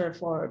 as I'm sure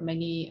for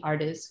many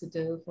artists who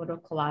do photo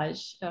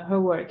collage, her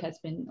work has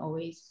been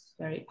always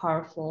very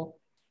powerful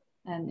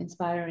and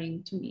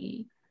inspiring to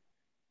me.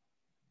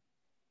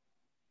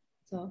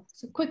 So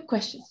it's a quick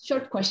question,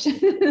 short question.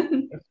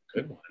 That's a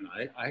good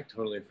one. I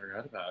totally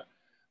forgot about.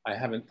 I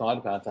haven't thought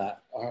about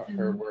that,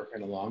 her work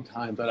in a long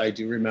time, but I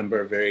do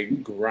remember very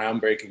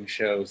groundbreaking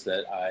shows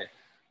that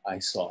I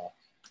saw.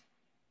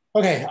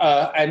 Okay,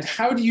 and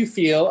how do you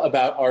feel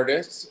about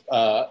artists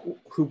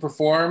who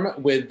perform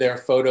with their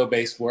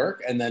photo-based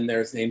work? And then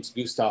there's names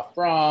Gustav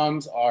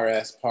Brahms,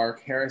 R.S.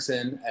 Park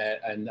Harrison,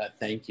 and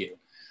Thank You.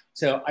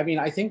 So, I mean,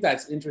 I think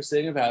that's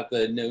interesting about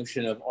the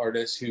notion of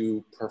artists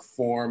who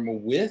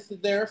perform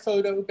with their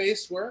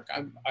photo-based work.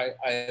 I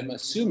am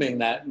assuming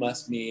that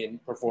must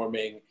mean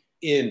performing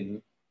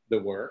in the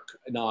work,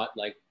 not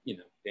like, you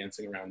know,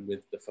 dancing around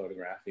with the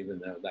photograph, even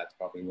though that's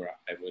probably where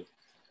I would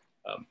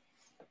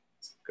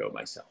go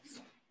myself.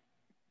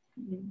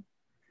 I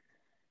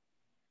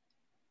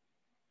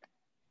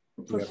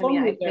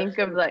mean, I think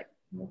of like,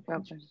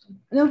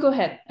 no, go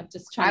ahead. I'm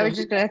just trying. I was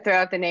just going to throw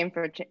out the name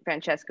for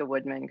Francesca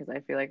Woodman, because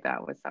I feel like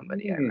that was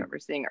somebody I remember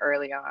seeing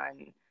early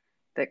on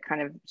that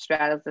kind of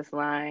straddles this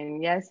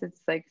line. Yes,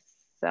 it's like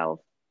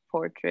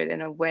self-portrait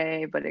in a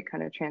way, but it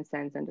kind of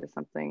transcends into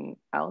something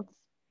else.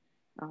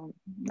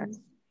 That's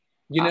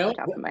you know, off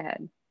the top of my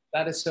head.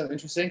 That is so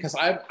interesting, because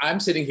I'm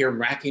sitting here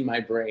racking my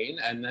brain,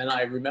 and then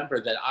I remember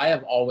that I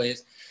have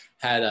always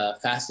had a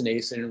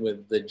fascination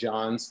with the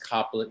John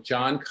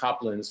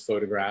Copland's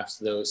photographs,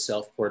 those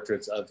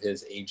self-portraits of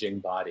his aging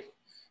body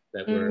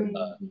that were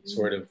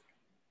sort of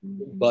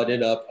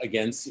butted up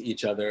against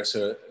each other.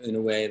 So in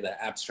a way,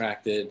 the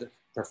abstracted,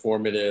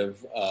 performative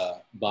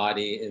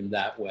body in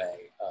that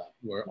way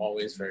were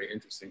always very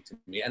interesting to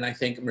me. And I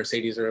think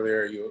Mercedes,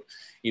 earlier, you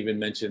even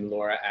mentioned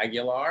Laura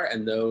Aguilar,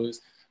 and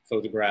those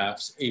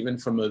photographs, even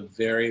from a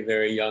very,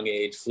 very young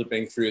age,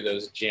 flipping through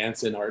those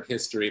Jansen art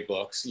history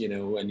books, you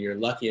know, when you're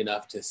lucky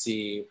enough to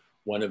see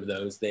one of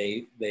those,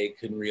 they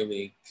can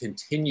really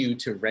continue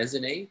to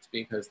resonate,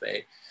 because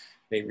they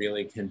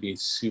really can be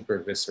super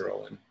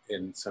visceral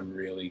in some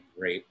really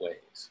great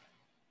ways.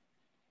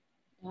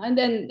 And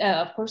then,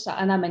 of course,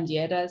 Ana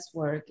Mendieta's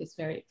work is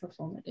very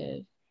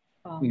performative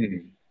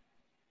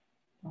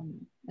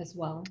as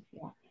well.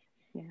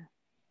 Yeah.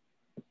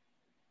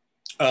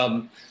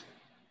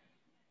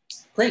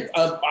 Great.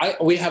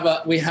 We have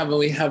a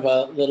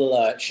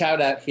little shout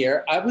out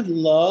here. I would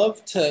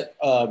love to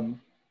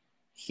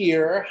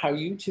hear how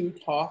you two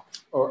talk,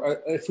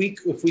 or if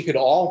we could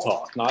all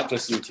talk, not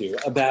just you two,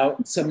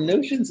 about some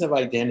notions of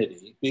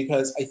identity,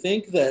 because I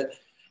think that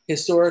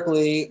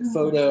historically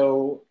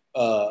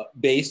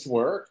photo-based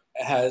work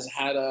has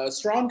had a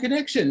strong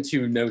connection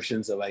to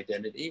notions of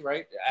identity,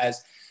 right?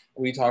 As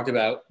we talked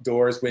about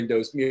doors,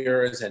 windows,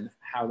 mirrors, and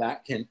how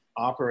that can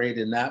operate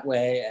in that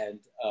way, and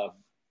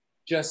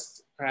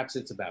just perhaps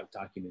it's about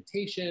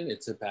documentation,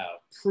 it's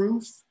about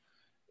proof.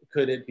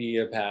 Could it be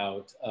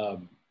about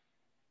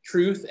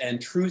truth and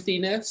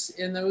truthiness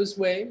in those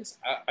ways.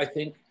 I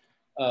think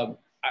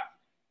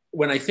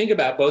when I think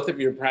about both of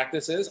your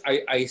practices,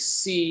 I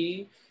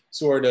see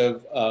sort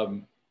of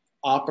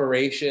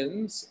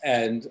operations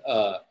and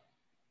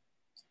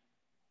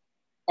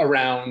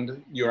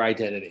around your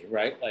identity,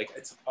 right? Like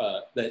it's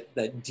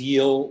that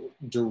deal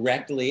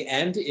directly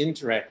and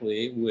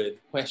indirectly with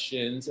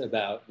questions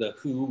about the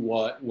who,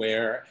 what,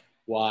 where,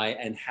 why,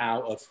 and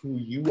how of who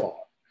you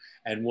are,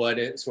 and what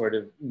it sort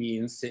of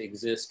means to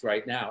exist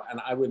right now. And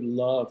I would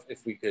love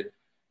if we could,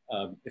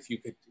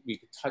 we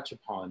could touch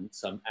upon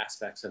some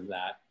aspects of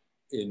that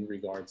in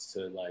regards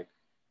to like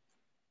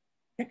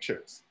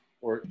pictures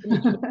or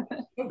images,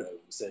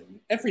 photos and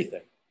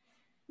everything.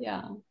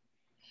 Yeah.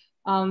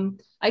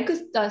 I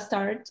could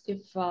start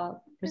if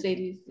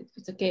Mercedes, if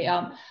it's okay.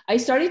 I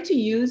started to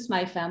use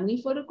my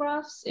family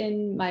photographs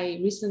in my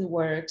recent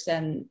works,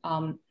 and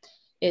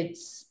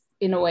it's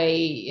in a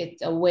way,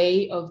 it's a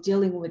way of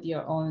dealing with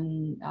your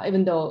own.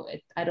 Even though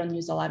I don't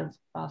use a lot of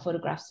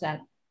photographs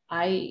that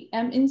I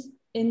am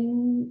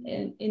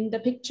in the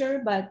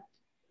picture, but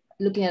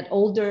looking at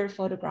older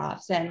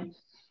photographs, and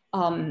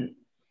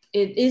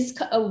it is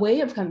a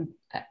way of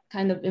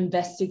kind of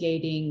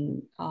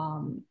investigating,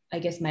 I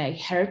guess, my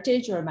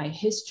heritage or my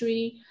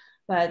history.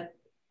 But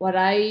what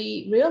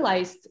I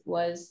realized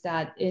was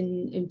that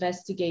in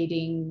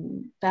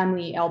investigating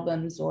family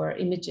albums or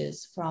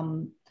images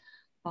from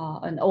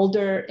an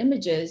older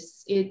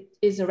images, it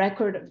is a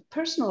record, of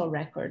personal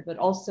record, but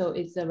also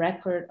it's a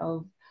record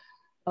of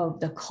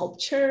the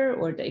culture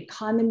or the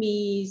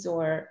economies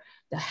or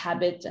the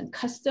habits and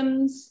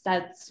customs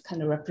that's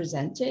kind of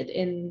represented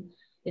in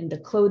the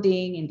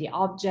clothing, in the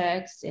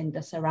objects, in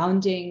the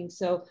surroundings.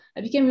 So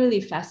I became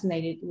really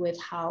fascinated with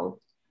how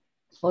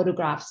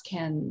photographs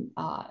can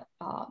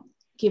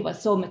give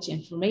us so much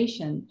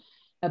information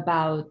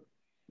about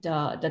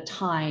the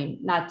time,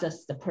 not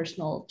just the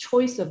personal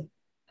choice of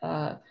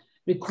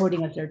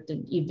recording a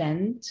certain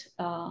event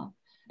and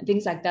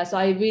things like that. So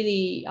I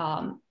really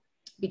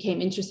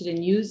became interested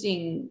in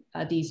using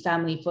these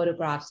family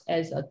photographs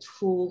as a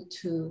tool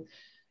to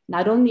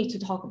not only to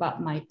talk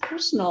about my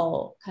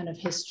personal kind of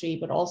history,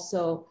 but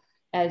also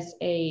as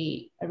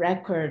a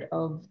record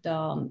of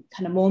the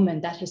kind of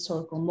moment, that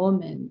historical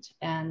moment,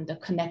 and the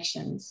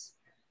connections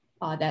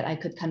that I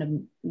could kind of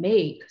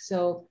make.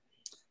 So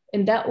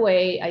in that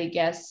way, I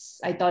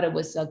guess I thought it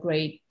was a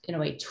great, in a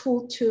way,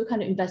 tool to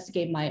kind of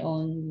investigate my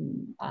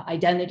own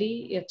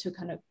identity, to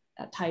kind of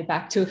tie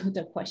back to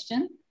the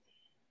question.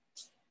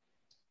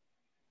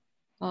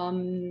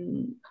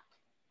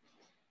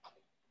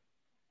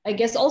 I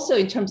guess also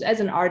in terms as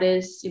an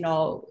artist, you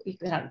know, you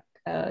can have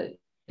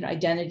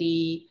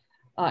identity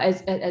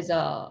as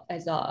a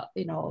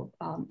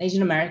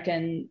Asian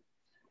American.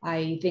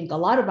 I think a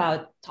lot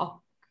about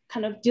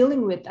kind of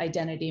dealing with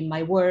identity in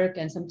my work,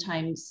 and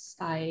sometimes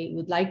I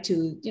would like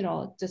to, you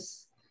know,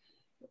 just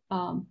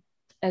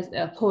as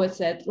a poet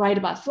said, write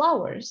about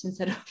flowers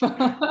instead of.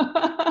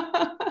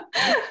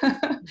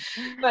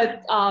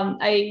 But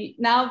I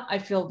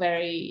feel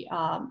very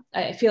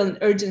I feel an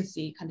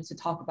urgency kind of to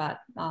talk about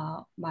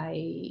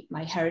my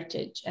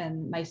heritage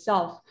and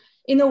myself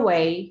in a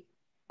way,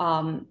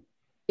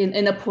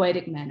 in a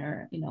poetic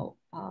manner, you know,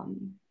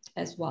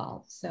 as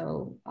well.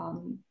 So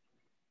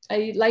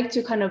I like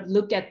to kind of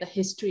look at the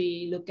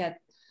history, look at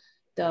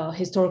the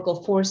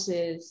historical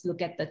forces,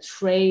 look at the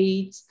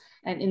trades,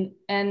 and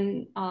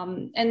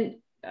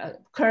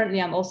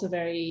currently I'm also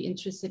very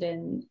interested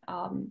in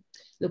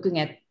looking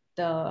at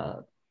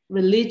the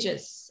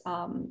religious,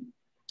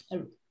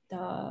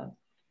 the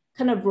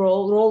kind of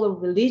role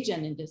of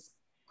religion in this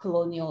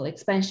colonial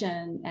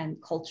expansion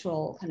and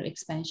cultural kind of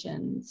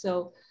expansion.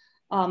 So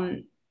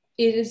it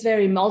is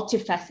very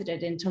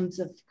multifaceted in terms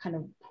of kind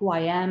of who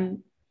I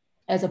am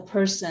as a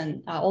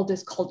person. All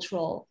these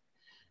cultural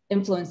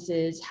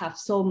influences have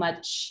so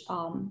much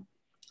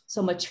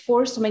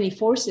force, so many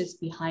forces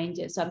behind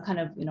it. So I'm kind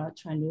of, you know,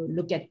 trying to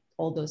look at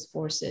all those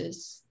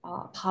forces,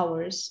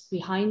 powers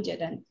behind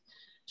it, and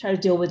try to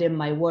deal with it in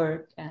my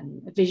work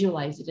and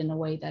visualize it in a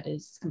way that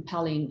is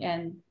compelling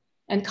and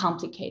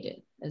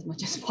complicated as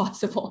much as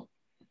possible.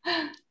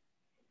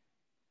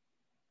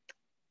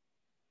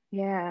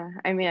 Yeah,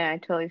 I mean, I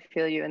totally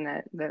feel you in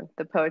that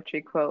the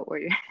poetry quote where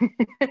you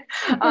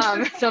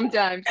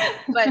sometimes,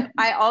 but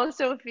I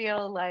also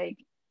feel like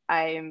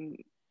I'm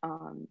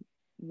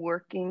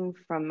working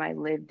from my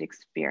lived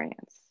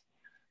experience,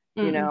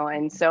 you know,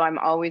 and so I'm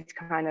always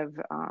kind of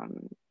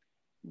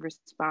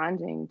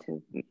responding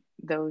to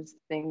those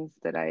things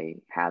that I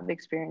have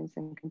experienced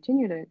and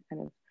continue to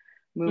kind of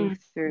move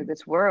through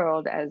this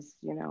world as,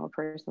 you know, a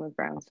person with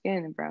brown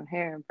skin and brown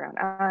hair and brown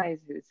eyes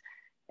who's,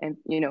 and,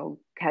 you know,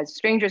 has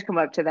strangers come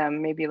up to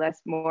them, maybe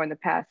more in the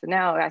past, and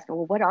now asking,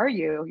 well, what are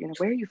you? You know,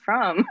 where are you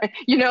from?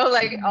 You know,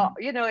 like,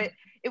 you know,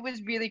 it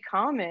was really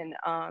common.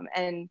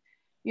 And,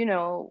 you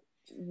know,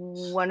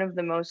 some of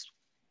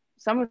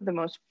the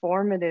most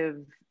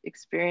formative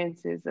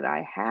experiences that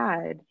I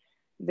had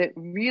that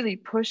really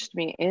pushed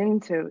me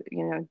into,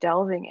 you know,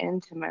 delving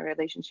into my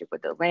relationship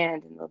with the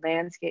land and the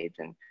landscapes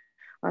and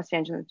Los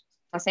Angeles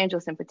Los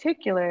Angeles in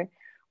particular,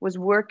 was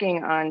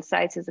working on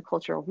sites as a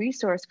cultural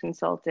resource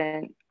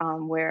consultant,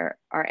 where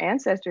our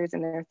ancestors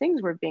and their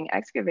things were being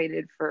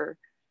excavated for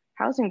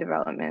housing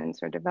developments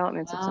or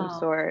developments of some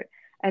sort.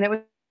 And it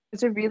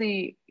was a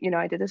really,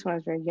 I did this when I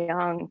was very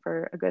young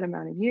for a good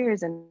amount of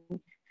years. And,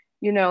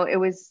 it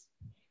was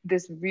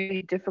this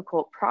really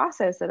difficult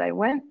process that I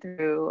went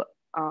through.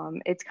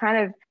 It's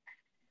kind of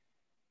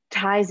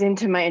ties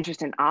into my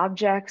interest in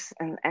objects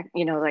and,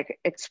 like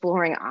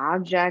exploring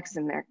objects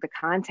and the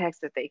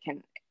context that they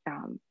can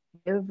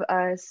give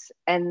us.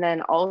 And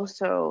then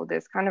also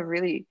this kind of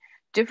really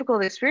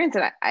difficult experience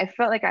that I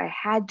felt like I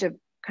had to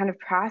kind of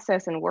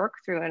process and work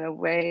through in a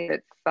way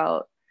that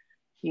felt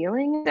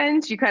healing in a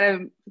sense. You kind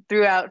of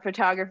threw out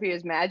photography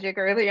as magic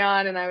early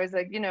on. And I was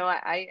like,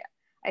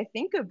 I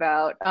think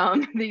about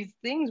these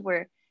things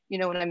where,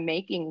 when I'm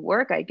making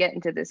work, I get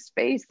into this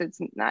space that's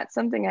not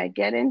something I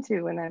get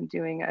into when I'm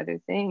doing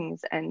other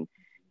things. And,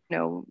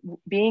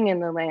 being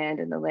in the land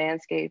and the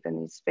landscape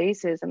and these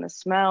spaces and the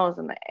smells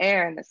and the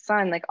air and the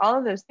sun, like all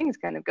of those things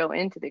kind of go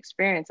into the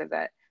experience of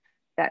that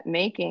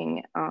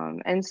making.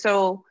 And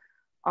so,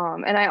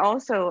 and I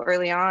also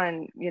early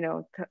on,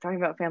 talking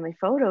about family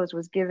photos,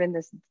 was given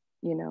this,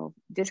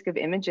 disc of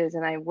images,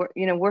 and I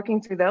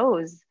working through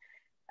those.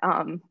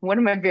 One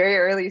of my very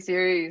early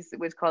series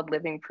was called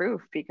Living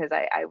Proof, because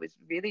I was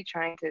really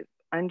trying to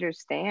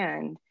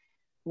understand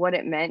what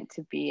it meant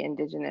to be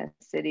Indigenous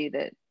city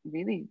that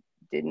really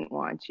didn't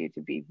want you to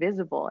be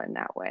visible in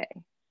that way.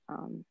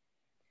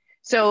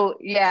 So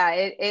yeah,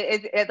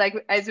 it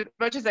like, as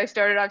much as I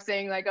started off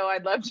saying like, oh,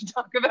 I'd love to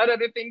talk about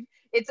other things,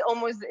 it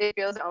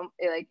feels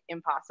like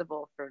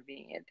impossible for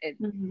me.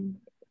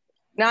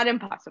 Not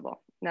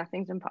impossible,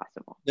 nothing's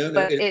impossible,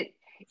 but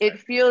it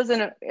feels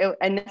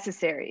a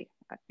necessary.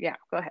 Yeah,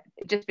 go ahead.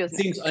 It just feels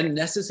seems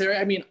unnecessary.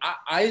 I mean,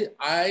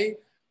 I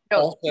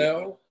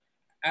also,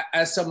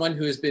 as someone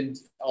who has been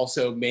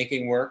also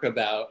making work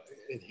about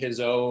his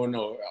own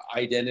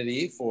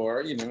identity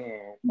for a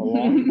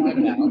long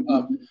time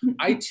now,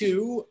 I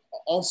too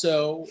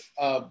also,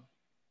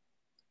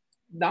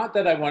 not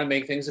that I want to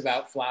make things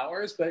about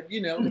flowers, but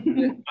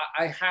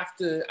I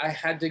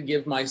had to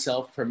give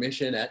myself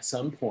permission at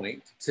some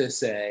point to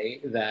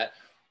say that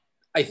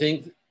I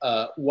think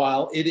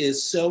while it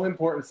is so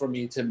important for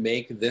me to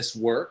make this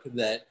work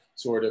that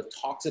sort of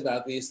talks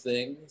about these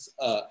things,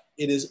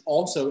 it is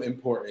also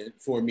important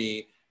for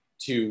me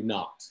to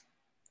not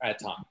at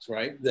times,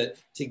 right? That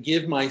to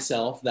give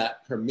myself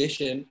that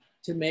permission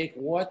to make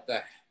what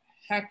the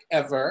heck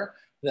ever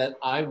that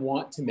I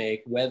want to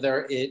make,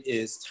 whether it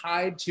is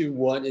tied to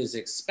what is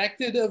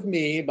expected of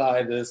me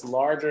by this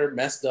larger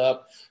messed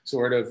up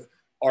sort of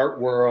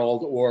art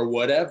world or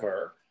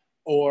whatever.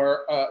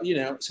 Or,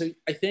 so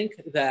I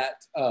think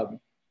that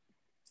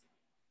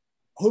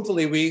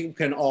hopefully we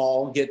can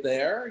all get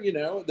there,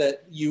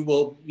 that you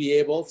will be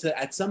able to,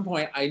 at some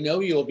point, I know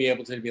you'll be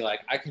able to be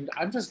like,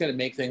 I'm just gonna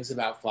make things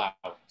about flowers,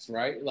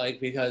 right? Like,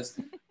 because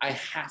I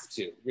have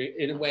to,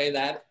 in a way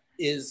that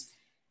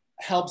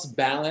helps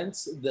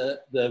balance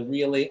the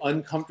really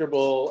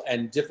uncomfortable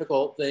and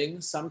difficult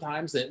things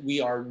sometimes that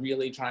we are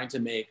really trying to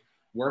make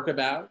work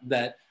about.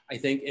 That I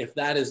think if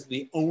that is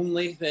the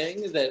only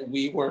thing that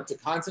we were to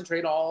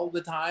concentrate all the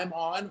time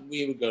on,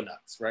 we would go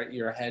nuts, right?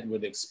 Your head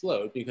would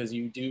explode, because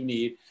you do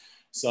need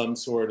some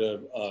sort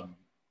of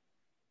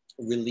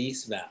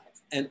release valve.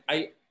 And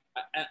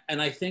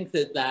I think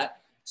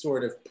that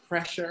sort of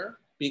pressure,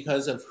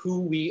 because of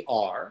who we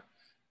are,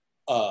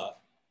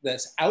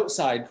 that's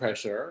outside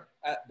pressure,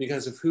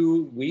 because of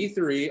who we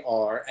three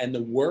are and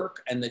the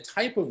work and the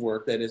type of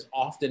work that is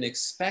often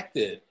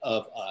expected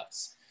of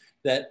us,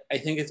 that I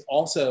think it's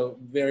also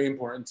very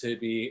important to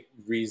be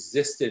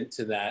resistant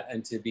to that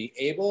and to be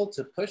able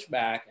to push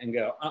back and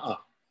go,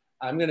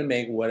 I'm gonna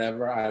make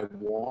whatever I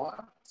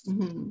want,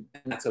 and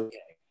that's okay.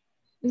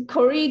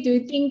 Kori, do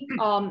you think,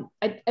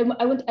 I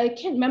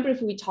can't remember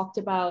if we talked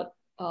about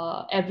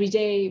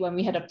everyday when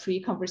we had a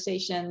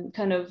pre-conversation,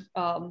 kind of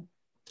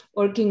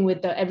working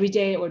with the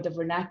everyday or the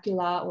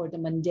vernacular or the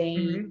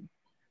mundane,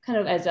 kind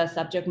of as a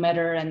subject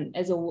matter and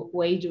as a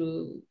way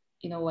to,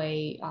 in a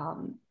way,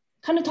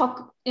 kind of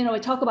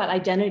talk about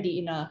identity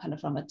in a kind of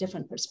from a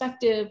different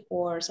perspective,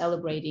 or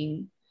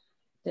celebrating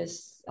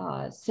this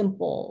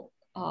simple,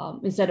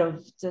 instead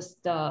of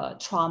just the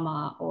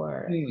trauma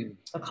or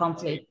the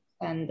conflict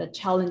and the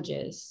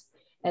challenges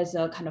as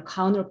a kind of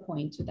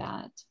counterpoint to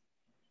that.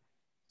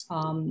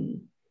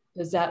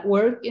 Does that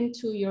work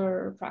into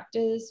your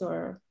practice,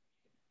 or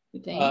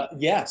you think?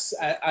 Yes,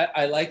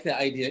 I like the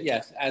idea,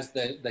 yes, as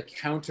the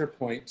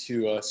counterpoint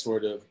to a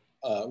sort of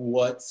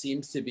what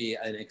seems to be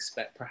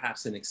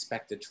perhaps an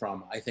expected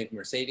trauma. I think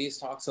Mercedes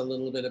talks a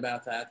little bit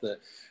about that,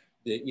 the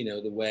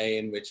way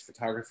in which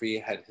photography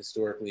had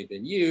historically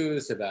been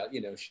used, about,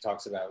 she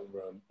talks about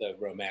the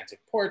romantic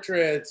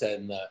portraits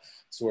and the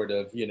sort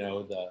of,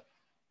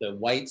 the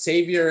white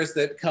saviors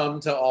that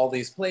come to all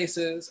these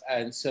places.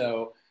 And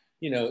so,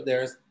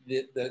 there's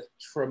the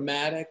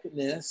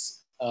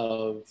traumaticness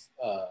of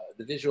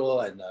the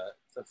visual and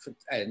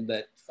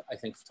that I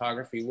think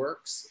photography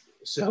works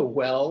so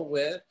well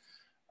with.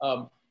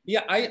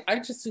 Yeah, I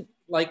just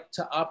like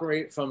to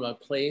operate from a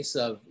place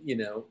of, you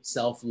know,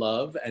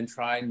 self-love and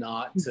try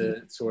not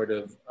to sort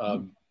of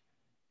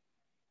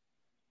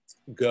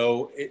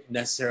go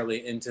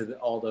necessarily into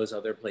all those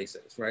other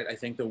places, right? I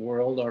think the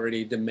world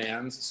already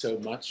demands so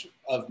much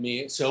of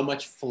me, so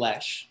much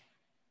flesh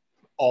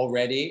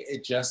already,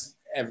 it just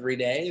every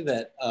day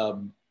that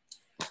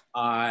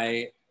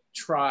I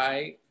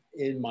try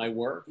in my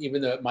work,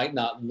 even though it might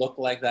not look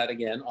like that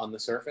again on the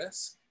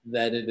surface,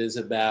 that it is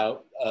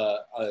about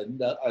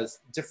a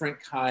different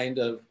kind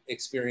of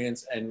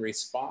experience and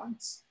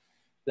response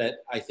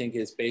that I think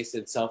is based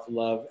in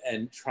self-love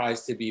and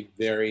tries to be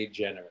very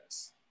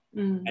generous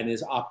and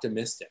is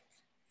optimistic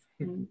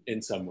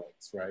in some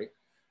ways, right?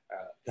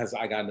 Because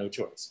I got no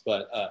choice,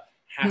 but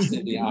has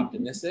to be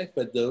optimistic.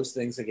 But those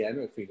things, again,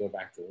 if we go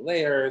back to the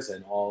layers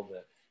and all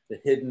the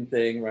hidden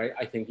thing, right?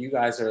 I think you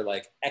guys are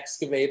like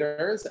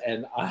excavators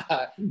and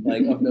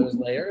like of those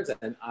layers,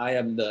 and I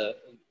am the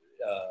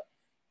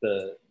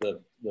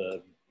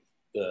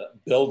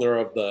builder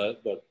of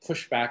the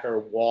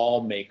pushbacker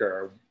wall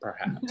maker,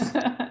 perhaps.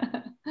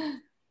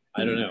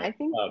 I don't know. I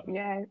think,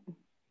 yeah.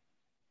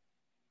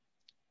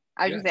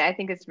 I was just saying, I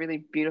think it's really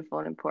beautiful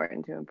and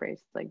important to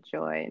embrace like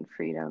joy and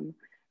freedom.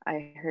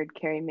 I heard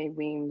Carrie Mae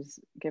Weems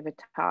give a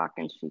talk,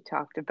 and she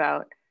talked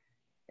about,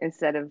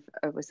 instead of,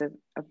 it was a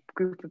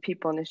group of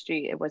people in the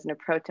street, it wasn't a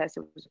protest,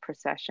 it was a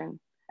procession.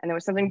 And there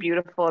was something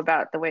beautiful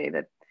about the way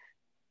that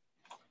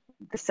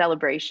the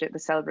celebration, the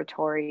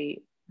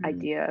celebratory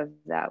idea of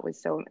that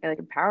was so like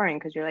empowering,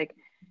 because you're like,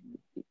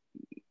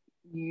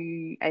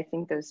 I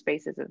think those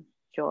spaces of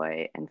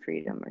joy and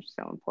freedom are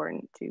so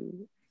important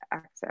to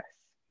access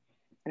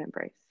and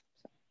embrace.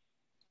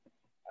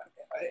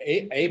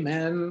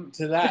 Amen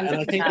to that. And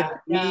I think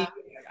that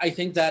I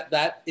think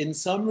that in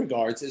some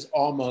regards is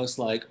almost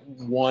like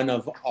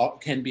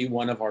can be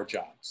one of our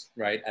jobs,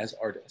 right, as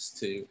artists,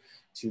 to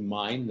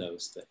mine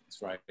those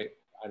things, right?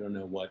 I don't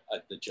know what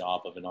the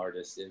job of an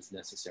artist is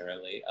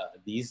necessarily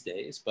these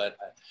days, but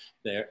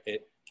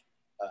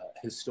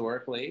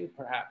historically,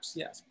 perhaps,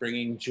 yes,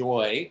 bringing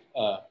joy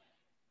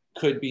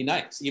could be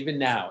nice. Even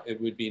now,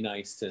 it would be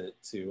nice to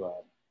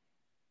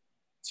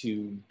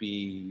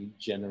be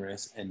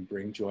generous and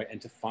bring joy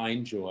and to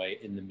find joy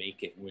in the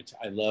making, which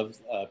I love,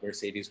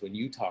 Mercedes, when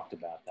you talked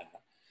about that,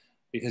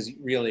 because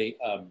really,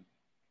 I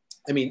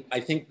mean, I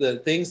think the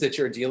things that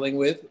you're dealing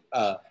with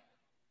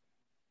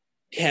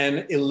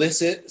can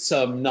elicit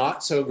some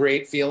not so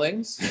great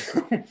feelings,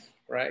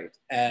 right?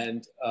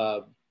 And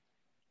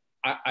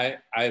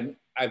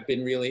I've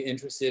been really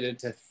interested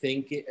into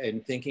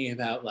thinking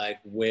about like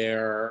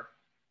where,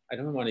 I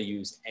don't want to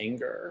use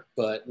anger,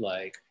 but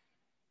like,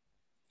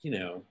 you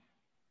know,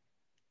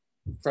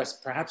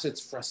 perhaps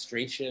it's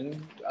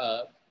frustration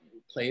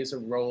plays a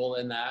role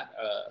in that,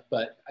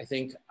 but I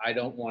think I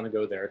don't want to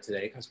go there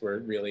today because we're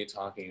really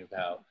talking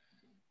about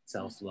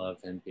self-love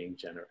and being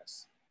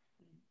generous.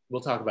 We'll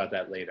talk about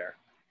that later.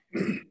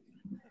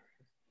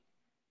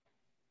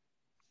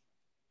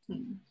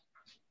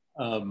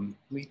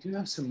 We do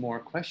have some more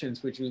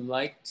questions. Would you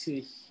like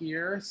to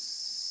hear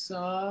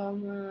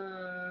some?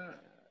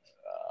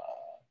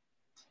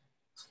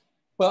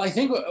 Well, I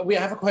think we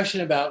have a question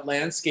about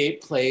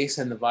landscape, place,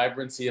 and the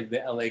vibrancy of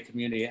the LA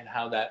community and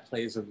how that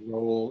plays a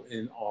role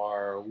in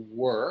our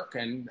work,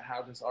 and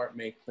how does art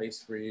make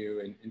place for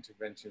you and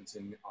interventions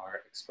in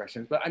our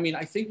expressions. But I mean,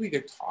 I think we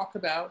could talk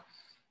about,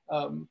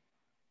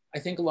 I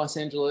think Los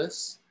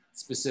Angeles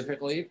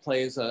specifically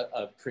plays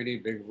a pretty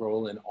big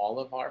role in all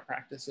of our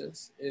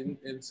practices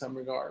in some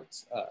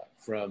regards,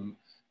 from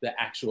the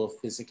actual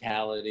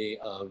physicality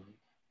of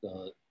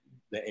the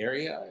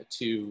area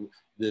to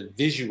the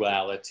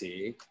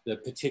visuality, the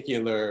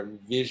particular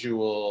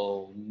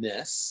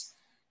visualness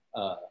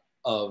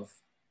of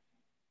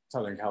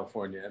Southern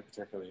California, and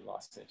particularly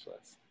Los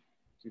Angeles.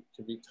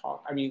 Could we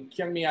talk? I mean,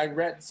 Kyungmi, I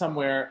read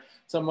somewhere,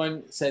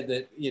 someone said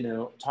that, you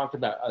know, talked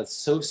about a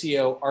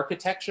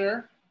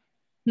socio-architecture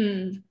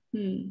with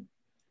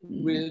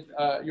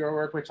your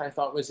work, which I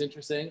thought was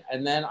interesting.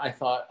 And then I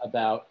thought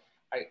about,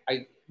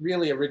 I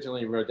really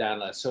originally wrote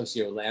down a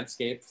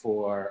socio-landscape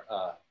for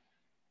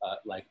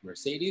like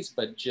Mercedes,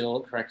 but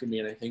Jill corrected me,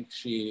 and I think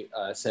she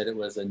said it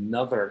was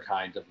another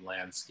kind of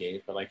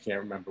landscape, but I can't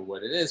remember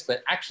what it is.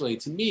 But actually,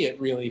 to me, it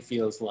really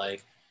feels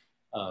like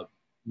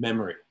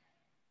memory.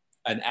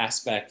 An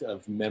aspect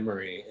of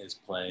memory is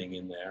playing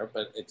in there,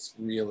 but it's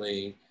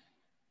really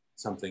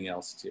something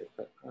else too.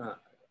 But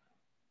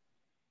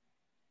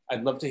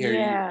I'd love to hear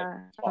you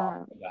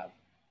talk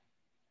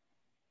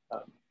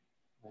about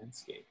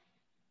landscape.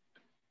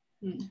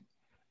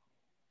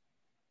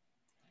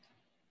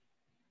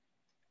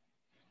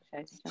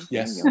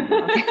 Yes.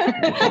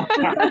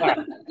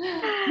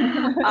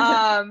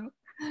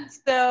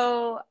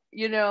 So,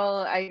 you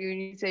know, when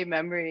you say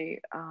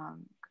memory,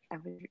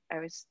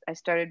 I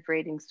started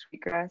braiding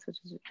sweetgrass, which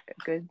is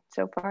good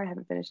so far. I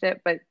haven't finished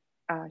it, but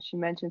she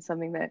mentioned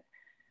something that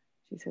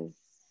she says,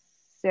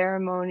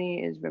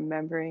 ceremony is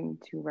remembering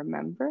to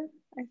remember,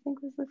 I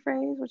think was the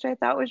phrase, which I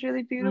thought was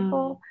really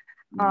beautiful.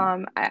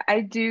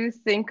 I do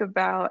think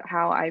about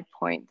how I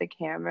point the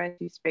camera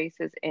to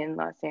spaces in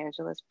Los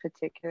Angeles,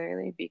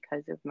 particularly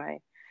because of my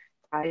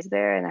ties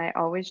there. And I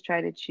always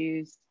try to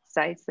choose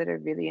sites that are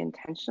really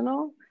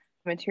intentional.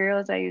 The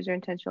materials I use are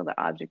intentional,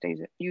 the objects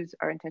I use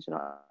are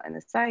intentional, and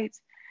the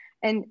sites.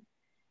 And,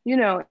 you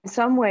know, in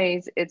some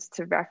ways it's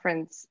to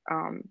reference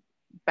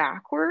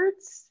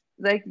backwards,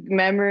 like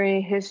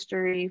memory,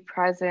 history,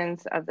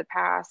 presence of the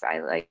past. I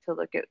like to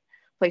look at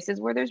places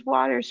where there's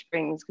water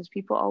springs because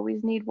people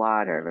always need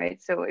water,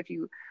 right? So if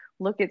you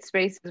look at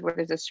spaces where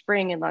there's a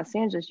spring in Los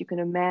Angeles, you can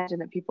imagine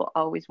that people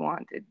always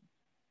wanted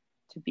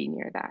to be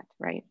near that,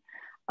 right?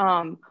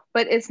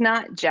 But it's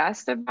not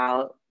just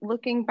about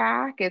looking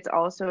back. It's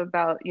also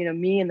about, you know,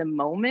 me in the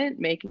moment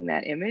making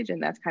that image.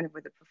 And that's kind of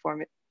where the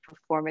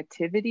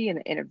performativity and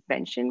the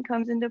intervention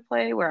comes into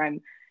play, where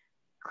I'm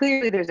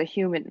clearly there's a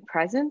human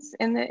presence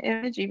in the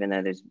image, even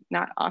though there's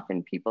not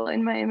often people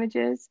in my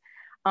images.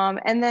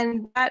 And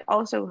then that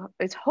also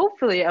is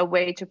hopefully a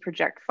way to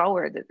project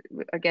forward,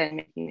 again,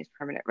 making these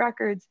permanent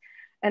records,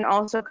 and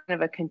also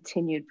kind of a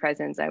continued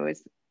presence. I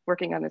was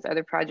working on this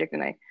other project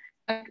and I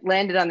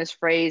landed on this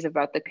phrase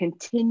about the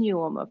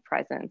continuum of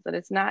presence, that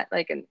it's not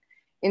like an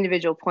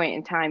individual point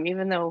in time,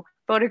 even though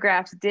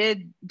photographs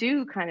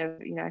do kind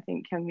of, you know, I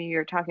think Kyungmi,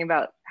 you're talking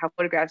about how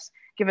photographs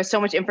give us so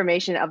much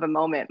information of a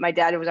moment. My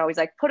dad was always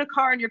like, put a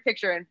car in your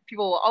picture and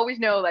people will always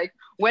know like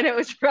when it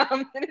was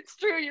from. And it's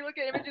true, you look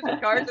at images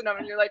with cars in them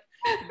and you're like,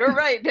 you're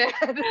right, Dad.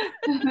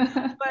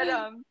 But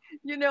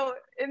you know,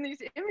 in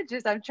these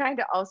images, I'm trying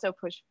to also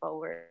push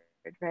forward,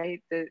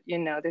 right? That, you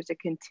know, there's a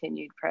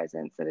continued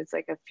presence, that it's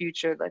like a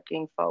future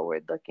looking,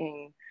 forward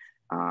looking,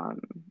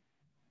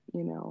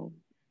 you know,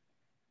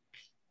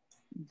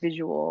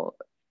 visual,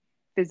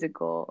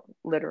 physical,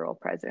 literal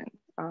presence.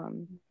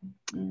 I'm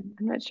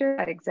not sure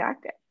I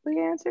exactly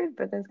answered,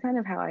 but that's kind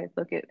of how I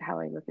look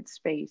at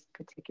space,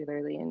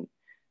 particularly in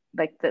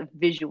like the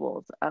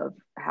visuals of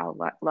how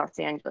Los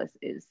Angeles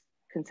is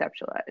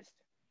conceptualized.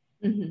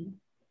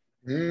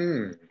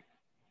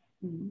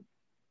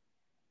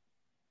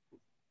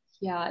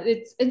 Yeah,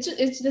 it's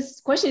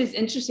this question is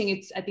interesting.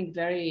 It's, I think,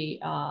 very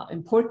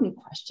important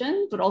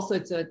question, but also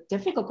it's a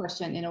difficult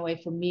question in a way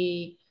for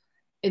me,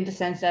 in the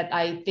sense that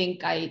I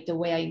think the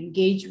way I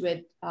engage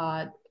with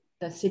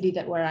the city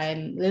where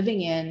I'm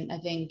living in, I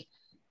think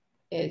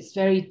is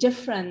very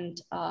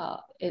different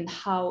in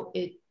how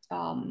it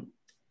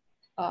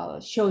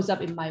shows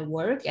up in my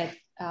work.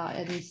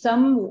 And in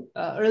some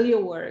earlier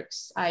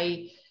works,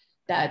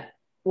 that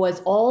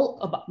was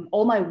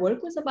all my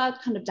work was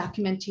about kind of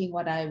documenting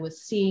what I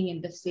was seeing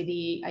in the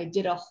city. I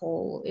did a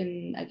whole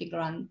in, I think,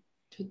 around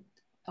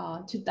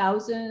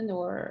 2000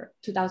 or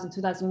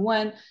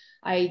 2001.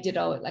 I did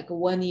a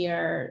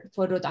 1-year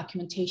photo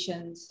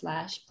documentation /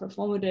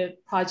 performative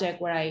project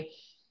where I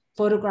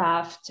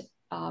photographed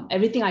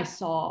everything I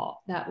saw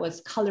that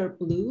was color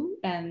blue.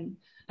 And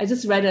I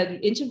just read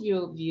an interview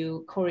of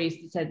you,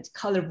 Kori, said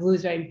color blue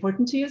is very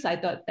important to you. So I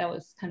thought that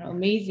was kind of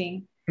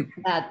amazing,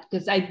 that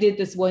because I did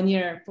this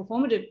 1-year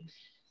performative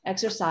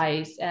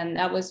exercise, and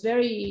that was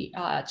very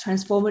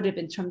transformative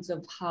in terms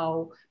of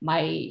how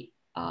my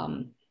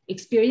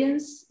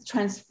experience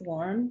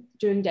transformed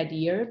during that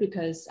year,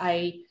 because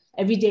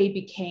every day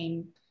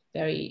became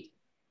very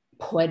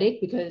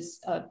poetic,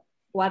 because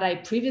what I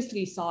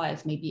previously saw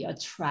as maybe a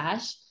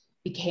trash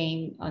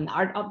became an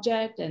art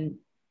object, and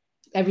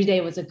every day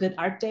was a good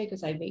art day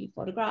because I made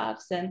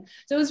photographs. And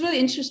so it was really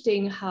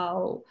interesting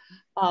how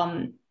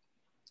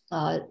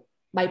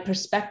my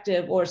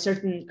perspective or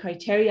certain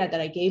criteria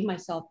that I gave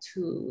myself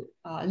to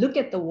look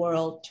at the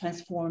world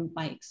transformed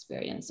my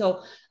experience.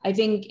 So I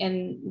think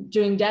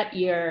during that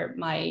year,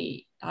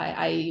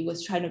 I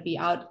was trying to be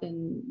out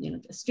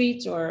in the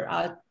streets or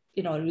out,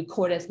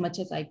 record as much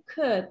as I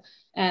could.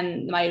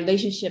 And my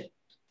relationship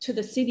to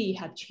the city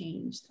had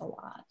changed a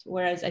lot.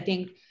 Whereas I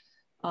think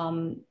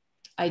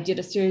I did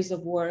a series of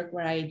work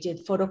where I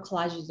did photo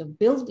collages of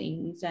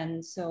buildings.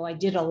 And so I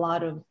did a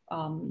lot of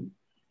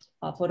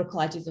photo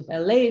collages of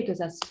LA because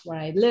that's where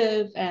I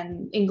live,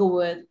 and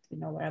Inglewood,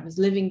 where I was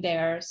living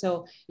there.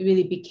 So it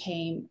really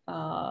became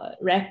a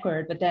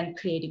record, but then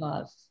creating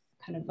a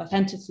kind of a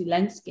fantasy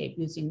landscape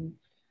using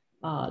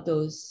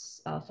those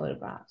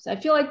photographs. I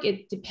feel like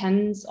it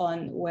depends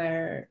on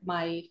where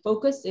my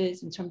focus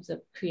is in terms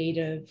of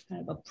creative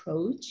kind of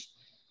approach.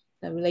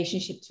 The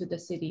relationship to the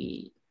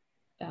city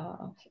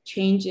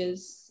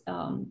changes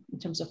in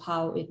terms of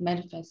how it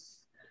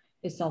manifests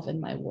itself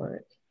in my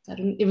work. I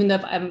don't even know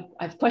if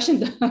I've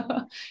questioned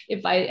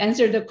if I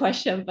answered the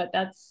question, but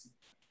that's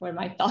where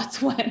my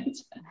thoughts went.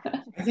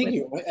 I think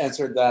you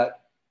answered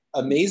that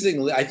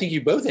amazingly. I think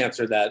you both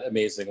answered that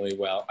amazingly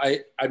well.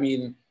 I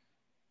mean,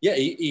 yeah,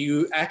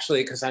 you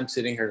actually, because I'm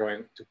sitting here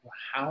going,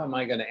 how am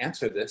I going to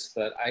answer this?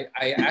 But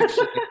I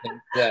actually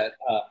think that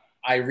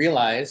I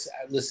realize,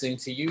 listening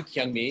to you,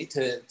 Kyungmi,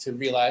 to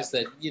realize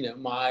that,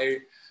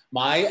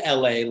 my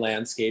LA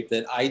landscape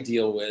that I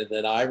deal with,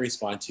 that I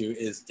respond to,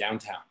 is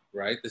downtown.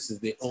 Right? This is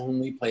the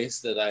only place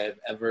that I have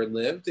ever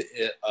lived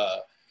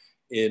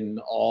in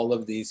all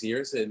of these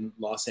years in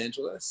Los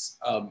Angeles.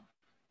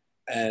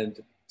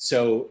 And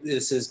so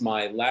this is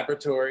my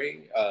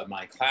laboratory,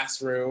 my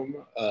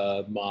classroom,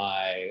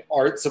 my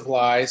art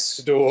supply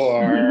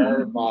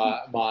store,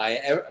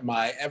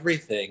 my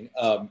everything.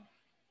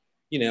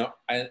 You know,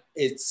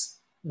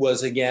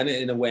 was again,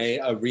 in a way,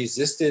 a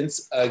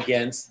resistance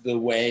against the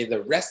way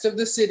the rest of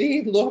the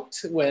city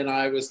looked when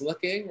I was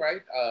looking,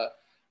 right?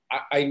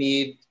 I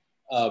need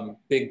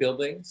big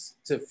buildings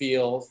to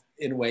feel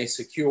in a way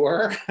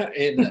secure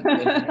in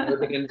an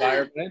urban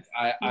environment.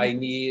 I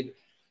need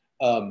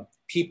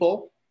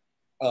people.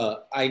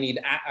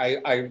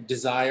 I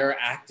desire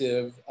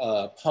active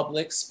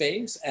public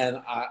space,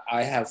 and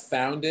I have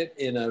found it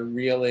in a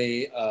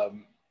really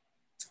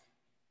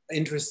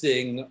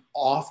interesting,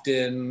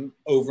 often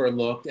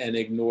overlooked and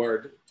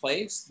ignored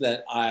place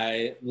that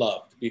I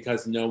loved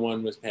because no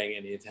one was paying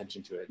any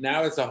attention to it.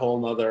 Now it's a whole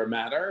nother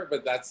matter,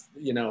 but that's,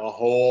 you know, a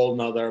whole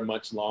nother,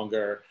 much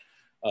longer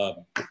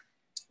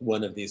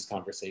one of these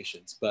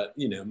conversations. But,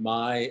 you know,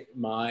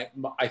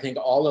 I think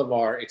all of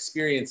our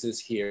experiences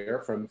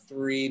here from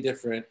three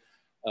different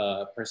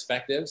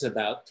perspectives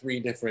about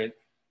three different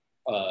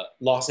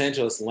Los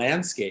Angeles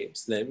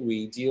landscapes that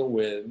we deal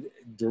with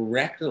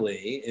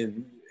directly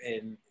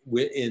in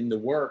the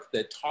work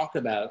that talk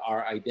about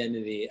our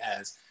identity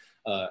as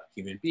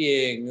human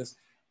beings,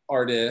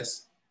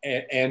 artists,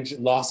 and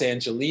Los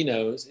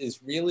Angelinos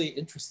is really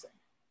interesting.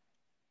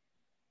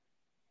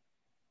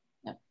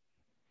 Yeah.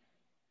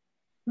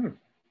 Yeah.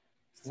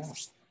 We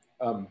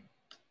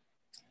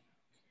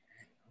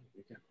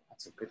got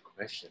lots of good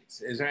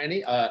questions. Is there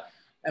any,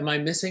 am I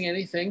missing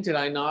anything?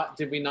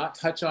 Did we not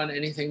touch on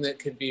anything that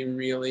could be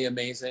really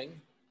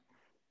amazing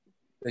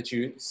that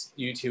you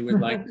two would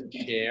like to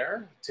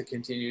share, to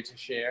continue to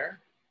share?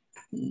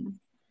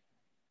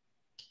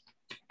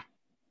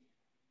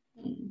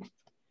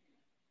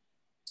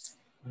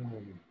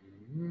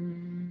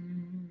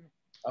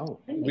 Oh,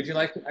 would you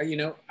like, you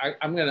know,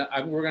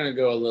 we're gonna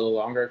go a little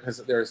longer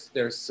because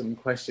there's some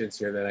questions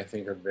here that I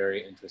think are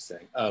very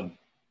interesting.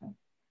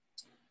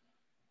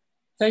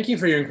 Thank you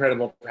for your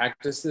incredible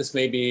practice. This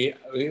may be,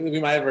 we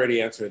might have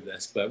already answered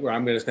this, but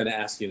I'm just gonna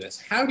ask you this.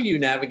 How do you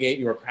navigate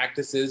your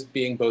practices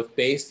being both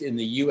based in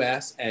the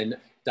US and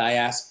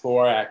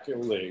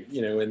diasporically,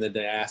 you know, in the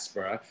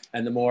diaspora,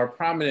 and the more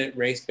prominent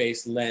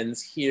race-based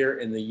lens here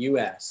in the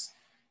US?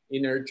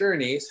 In your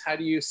journeys, how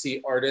do you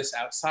see artists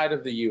outside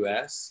of the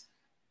US,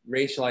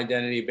 racial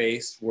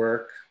identity-based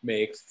work,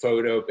 make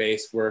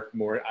photo-based work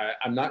more?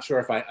 I'm not sure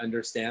if I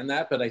understand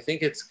that, but I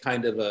think it's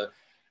kind of a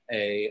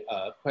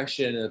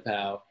question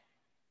about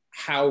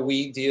how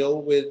we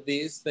deal with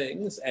these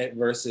things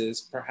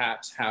versus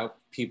perhaps how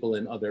people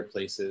in other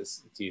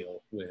places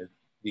deal with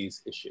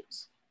these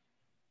issues.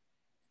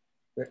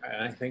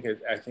 I think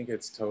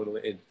it's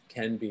totally, it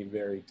can be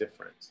very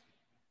different.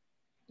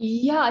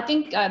 Yeah, I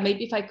think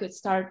maybe if I could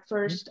start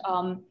first,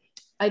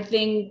 I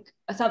think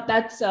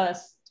that's a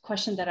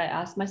question that I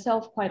ask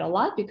myself quite a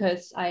lot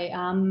because I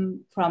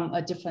am from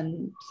a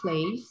different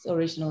place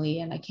originally,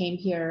 and I came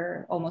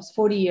here almost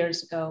 40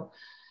 years ago,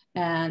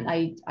 and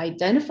I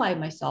identify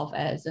myself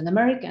as an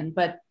American,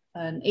 but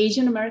an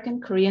Asian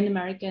American, Korean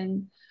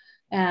American,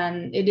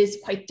 and it is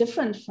quite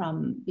different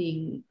from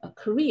being a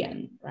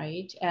Korean,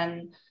 right?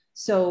 And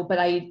so, but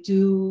I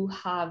do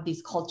have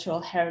this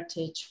cultural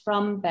heritage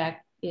from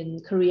back in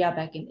Korea,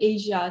 back in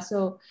Asia.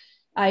 So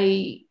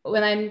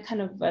when I'm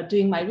kind of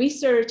doing my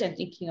research and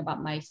thinking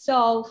about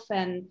myself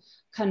and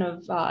kind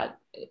of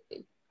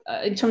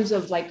in terms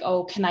of like,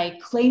 oh, can I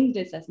claim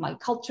this as my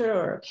culture,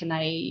 or can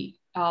I,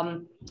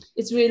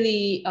 it's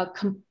really a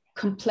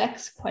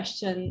complex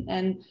question.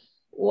 And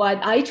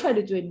what I try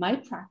to do in my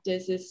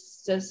practice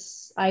is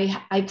just,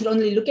 I could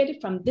only look at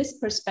it from this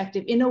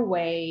perspective in a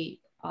way,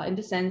 in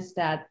the sense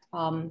that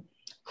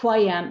who I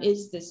am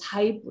is this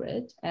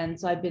hybrid. And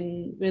so I've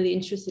been really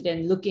interested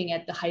in looking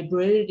at the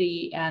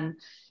hybridity and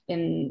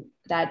in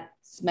that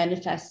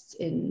manifests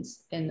in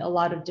a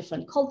lot of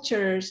different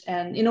cultures.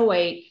 And in a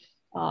way,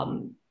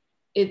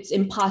 it's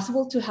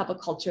impossible to have a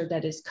culture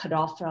that is cut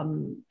off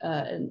from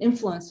an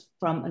influence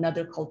from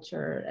another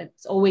culture.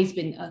 It's always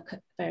been a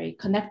very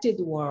connected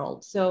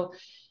world. So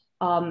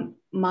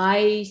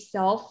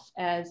myself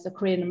as a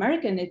Korean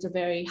American, it's a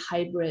very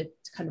hybrid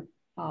kind of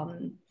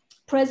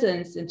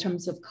presence in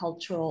terms of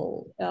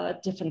cultural,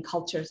 different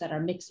cultures that are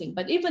mixing.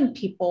 But even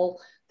people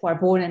who are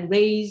born and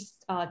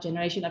raised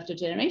generation after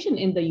generation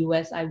in the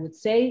US, I would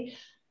say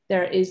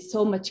there is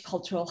so much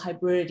cultural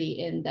hybridity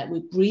in that we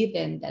breathe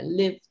in, that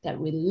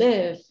we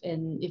live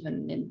in,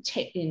 even in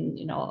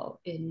you know,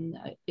 in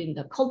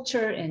the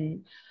culture,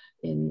 in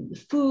the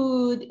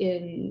food,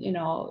 in, you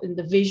know, in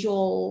the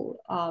visual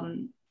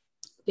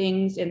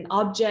things, in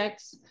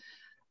objects.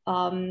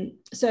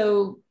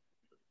 So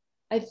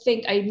I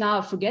think I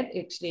now forget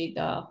actually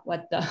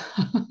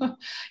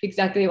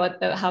exactly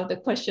how the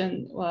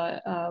question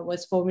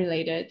was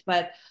formulated,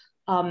 but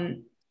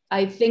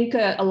I think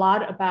a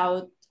lot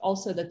about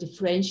also the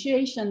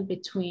differentiation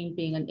between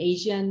being an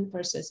Asian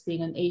versus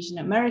being an Asian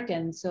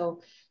American.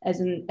 So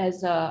as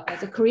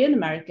a Korean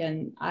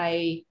American,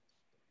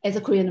 as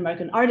a Korean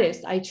American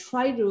artist, I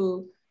try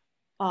to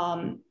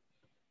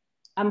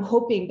I'm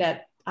hoping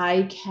that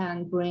I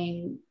can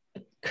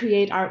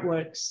create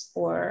artworks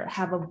or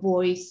have a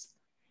voice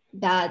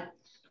that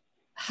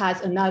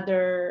has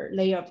another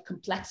layer of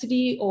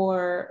complexity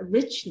or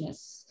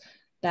richness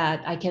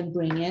that I can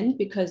bring in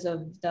because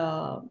of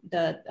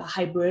the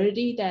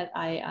hybridity that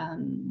I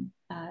am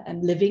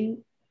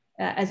living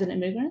as an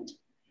immigrant.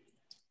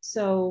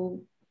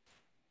 So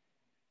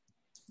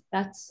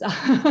that's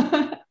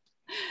yeah,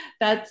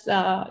 that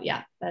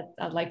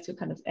I'd like to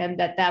kind of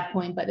end at that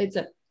point. But it's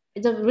a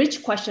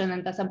rich question,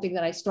 and that's something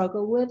that I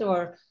struggle with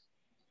or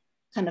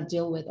kind of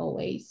deal with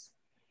always.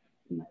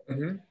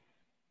 Mm-hmm.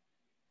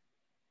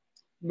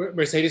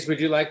 Mercedes, would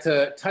you like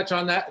to touch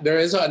on that? There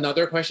is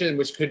another question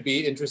which could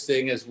be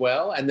interesting as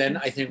well, and then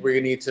I think we're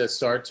going to need to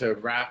start to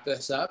wrap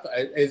this up.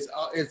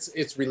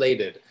 It's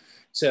related.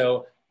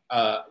 So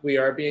we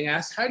are being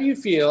asked, how do you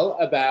feel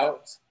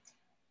about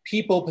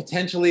people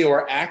potentially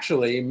or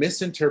actually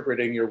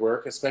misinterpreting your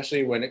work,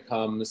 especially when it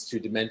comes to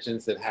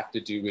dimensions that have to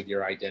do with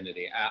your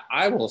identity?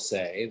 I will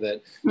say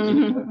that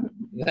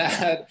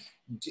that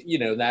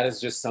is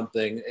just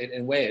something.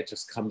 In a way, it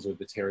just comes with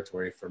the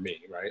territory for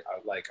me, right?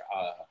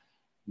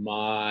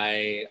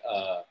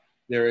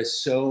 There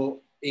is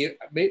so,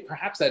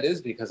 perhaps that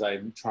is because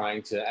I'm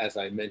trying to, as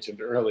I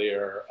mentioned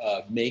earlier,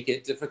 make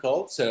it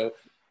difficult. So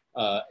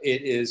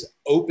it is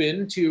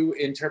open to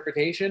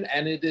interpretation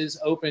and it is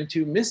open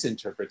to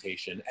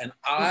misinterpretation. And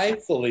I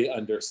fully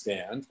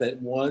understand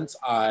that once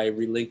I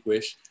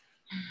relinquish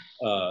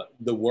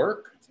the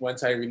work,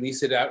 once I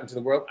release it out into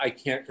the world, I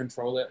can't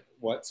control it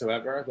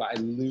whatsoever. I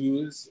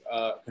lose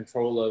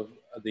control of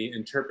the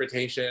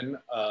interpretation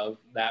of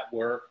that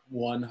work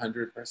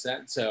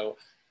 100%. So,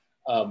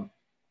 I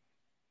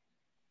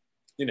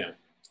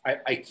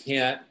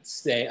can't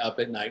stay up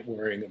at night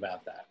worrying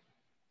about that.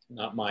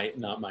 Not my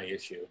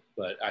issue,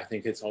 but I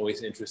think it's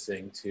always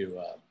interesting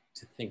to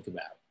think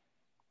about.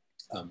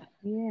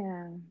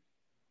 Yeah.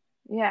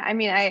 I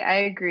mean, I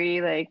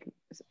agree. Like,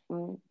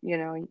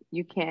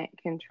 you can't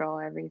control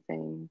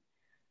everything.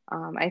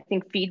 I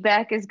think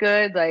feedback is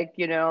good. Like,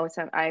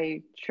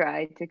 I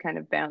try to kind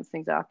of bounce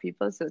things off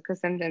people. So, because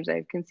sometimes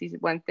I can see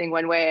one thing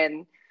one way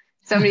and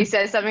somebody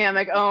says something, I'm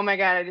like, oh my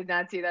God, I did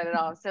not see that at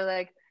all. So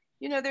like,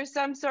 there's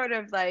some sort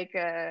of like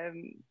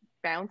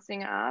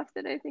bouncing off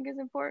that I think is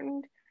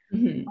important.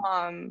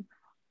 Mm-hmm.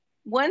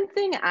 One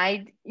thing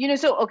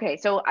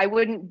so I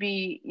wouldn't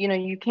be,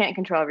 you can't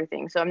control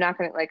everything. So I'm not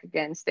going to like,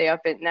 again, stay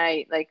up at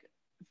night, like,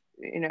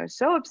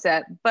 so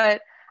upset,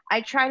 but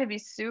I try to be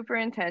super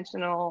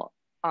intentional.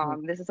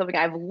 This is something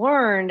I've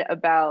learned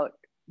about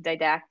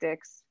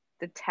didactics,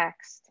 the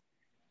text,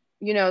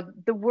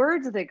 the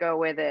words that go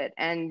with it.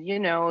 And,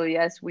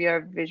 yes, we are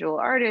visual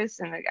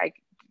artists and I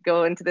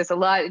go into this a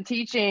lot in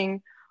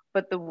teaching,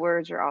 but the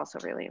words are also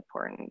really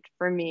important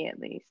for me at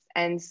least.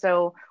 And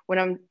so when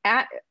I'm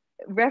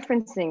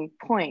referencing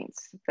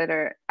points that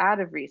are out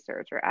of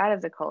research or out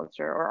of the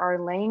culture or our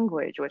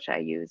language, which I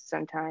use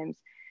sometimes,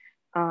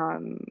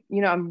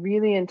 I'm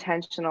really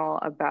intentional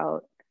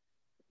about,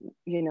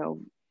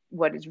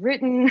 what is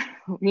written,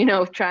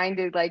 trying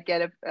to like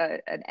get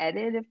an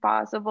edit if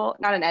possible,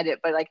 not an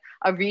edit, but like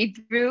a read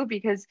through,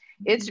 because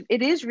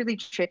it is really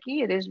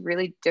tricky. It is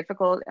really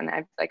difficult. And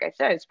like I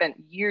said, I spent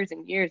years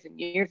and years and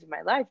years of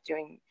my life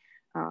doing,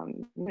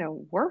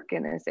 work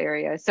in this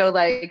area. So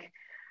like,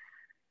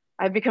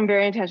 I've become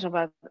very intentional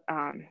about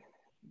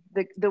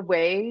the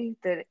way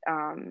that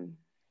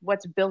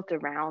what's built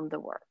around the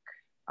work.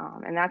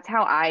 And that's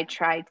how I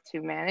try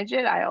to manage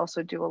it. I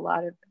also do a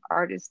lot of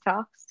artist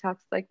talks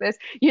like this,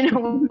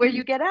 where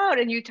you get out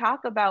and you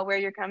talk about where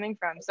you're coming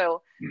from.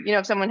 So,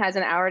 if someone has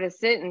an hour to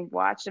sit and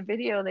watch a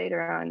video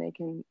later on, they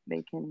can,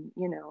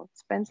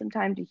 spend some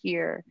time to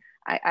hear.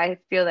 I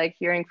feel like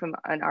hearing from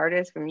an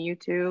artist, from you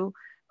too,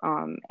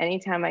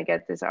 anytime I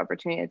get this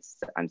opportunity,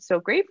 I'm so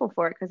grateful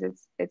for it because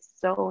it's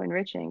so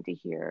enriching to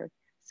hear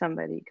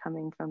somebody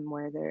coming from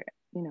where their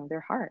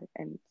heart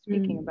and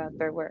speaking about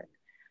their work.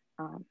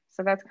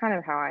 So that's kind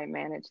of how I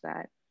manage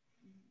that.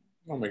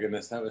 Oh my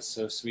goodness, that was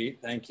so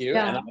sweet. Thank you.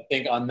 Yeah. And I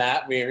think on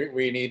that,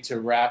 we need to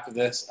wrap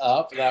this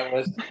up.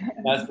 That's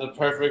the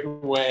perfect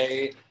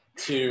way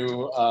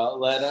to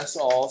let us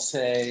all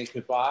say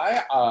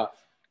goodbye.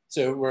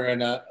 So we're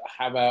gonna,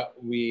 how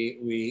about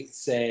we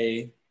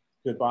say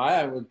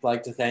goodbye. I would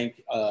like to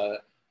thank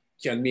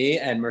Kyungmi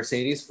and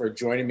Mercedes for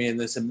joining me in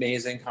this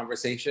amazing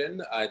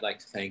conversation. I'd like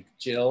to thank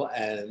Jill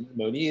and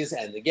Moniz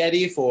and the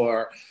Getty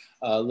for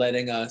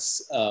letting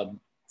us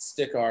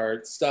stick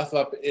our stuff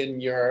up in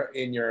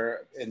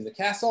the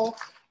castle.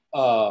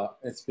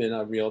 It's been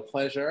a real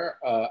pleasure.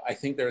 I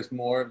think there's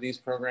more of these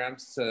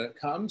programs to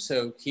come,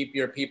 so keep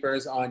your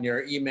peepers on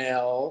your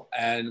email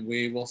and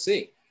we will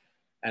see.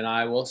 And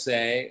I will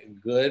say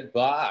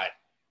goodbye.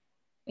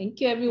 Thank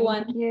you,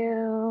 everyone. Thank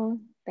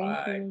you. Thank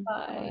Bye. you.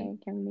 Bye. Bye,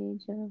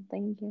 Kyungmi, Jill.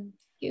 Thank you. Thank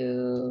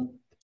you.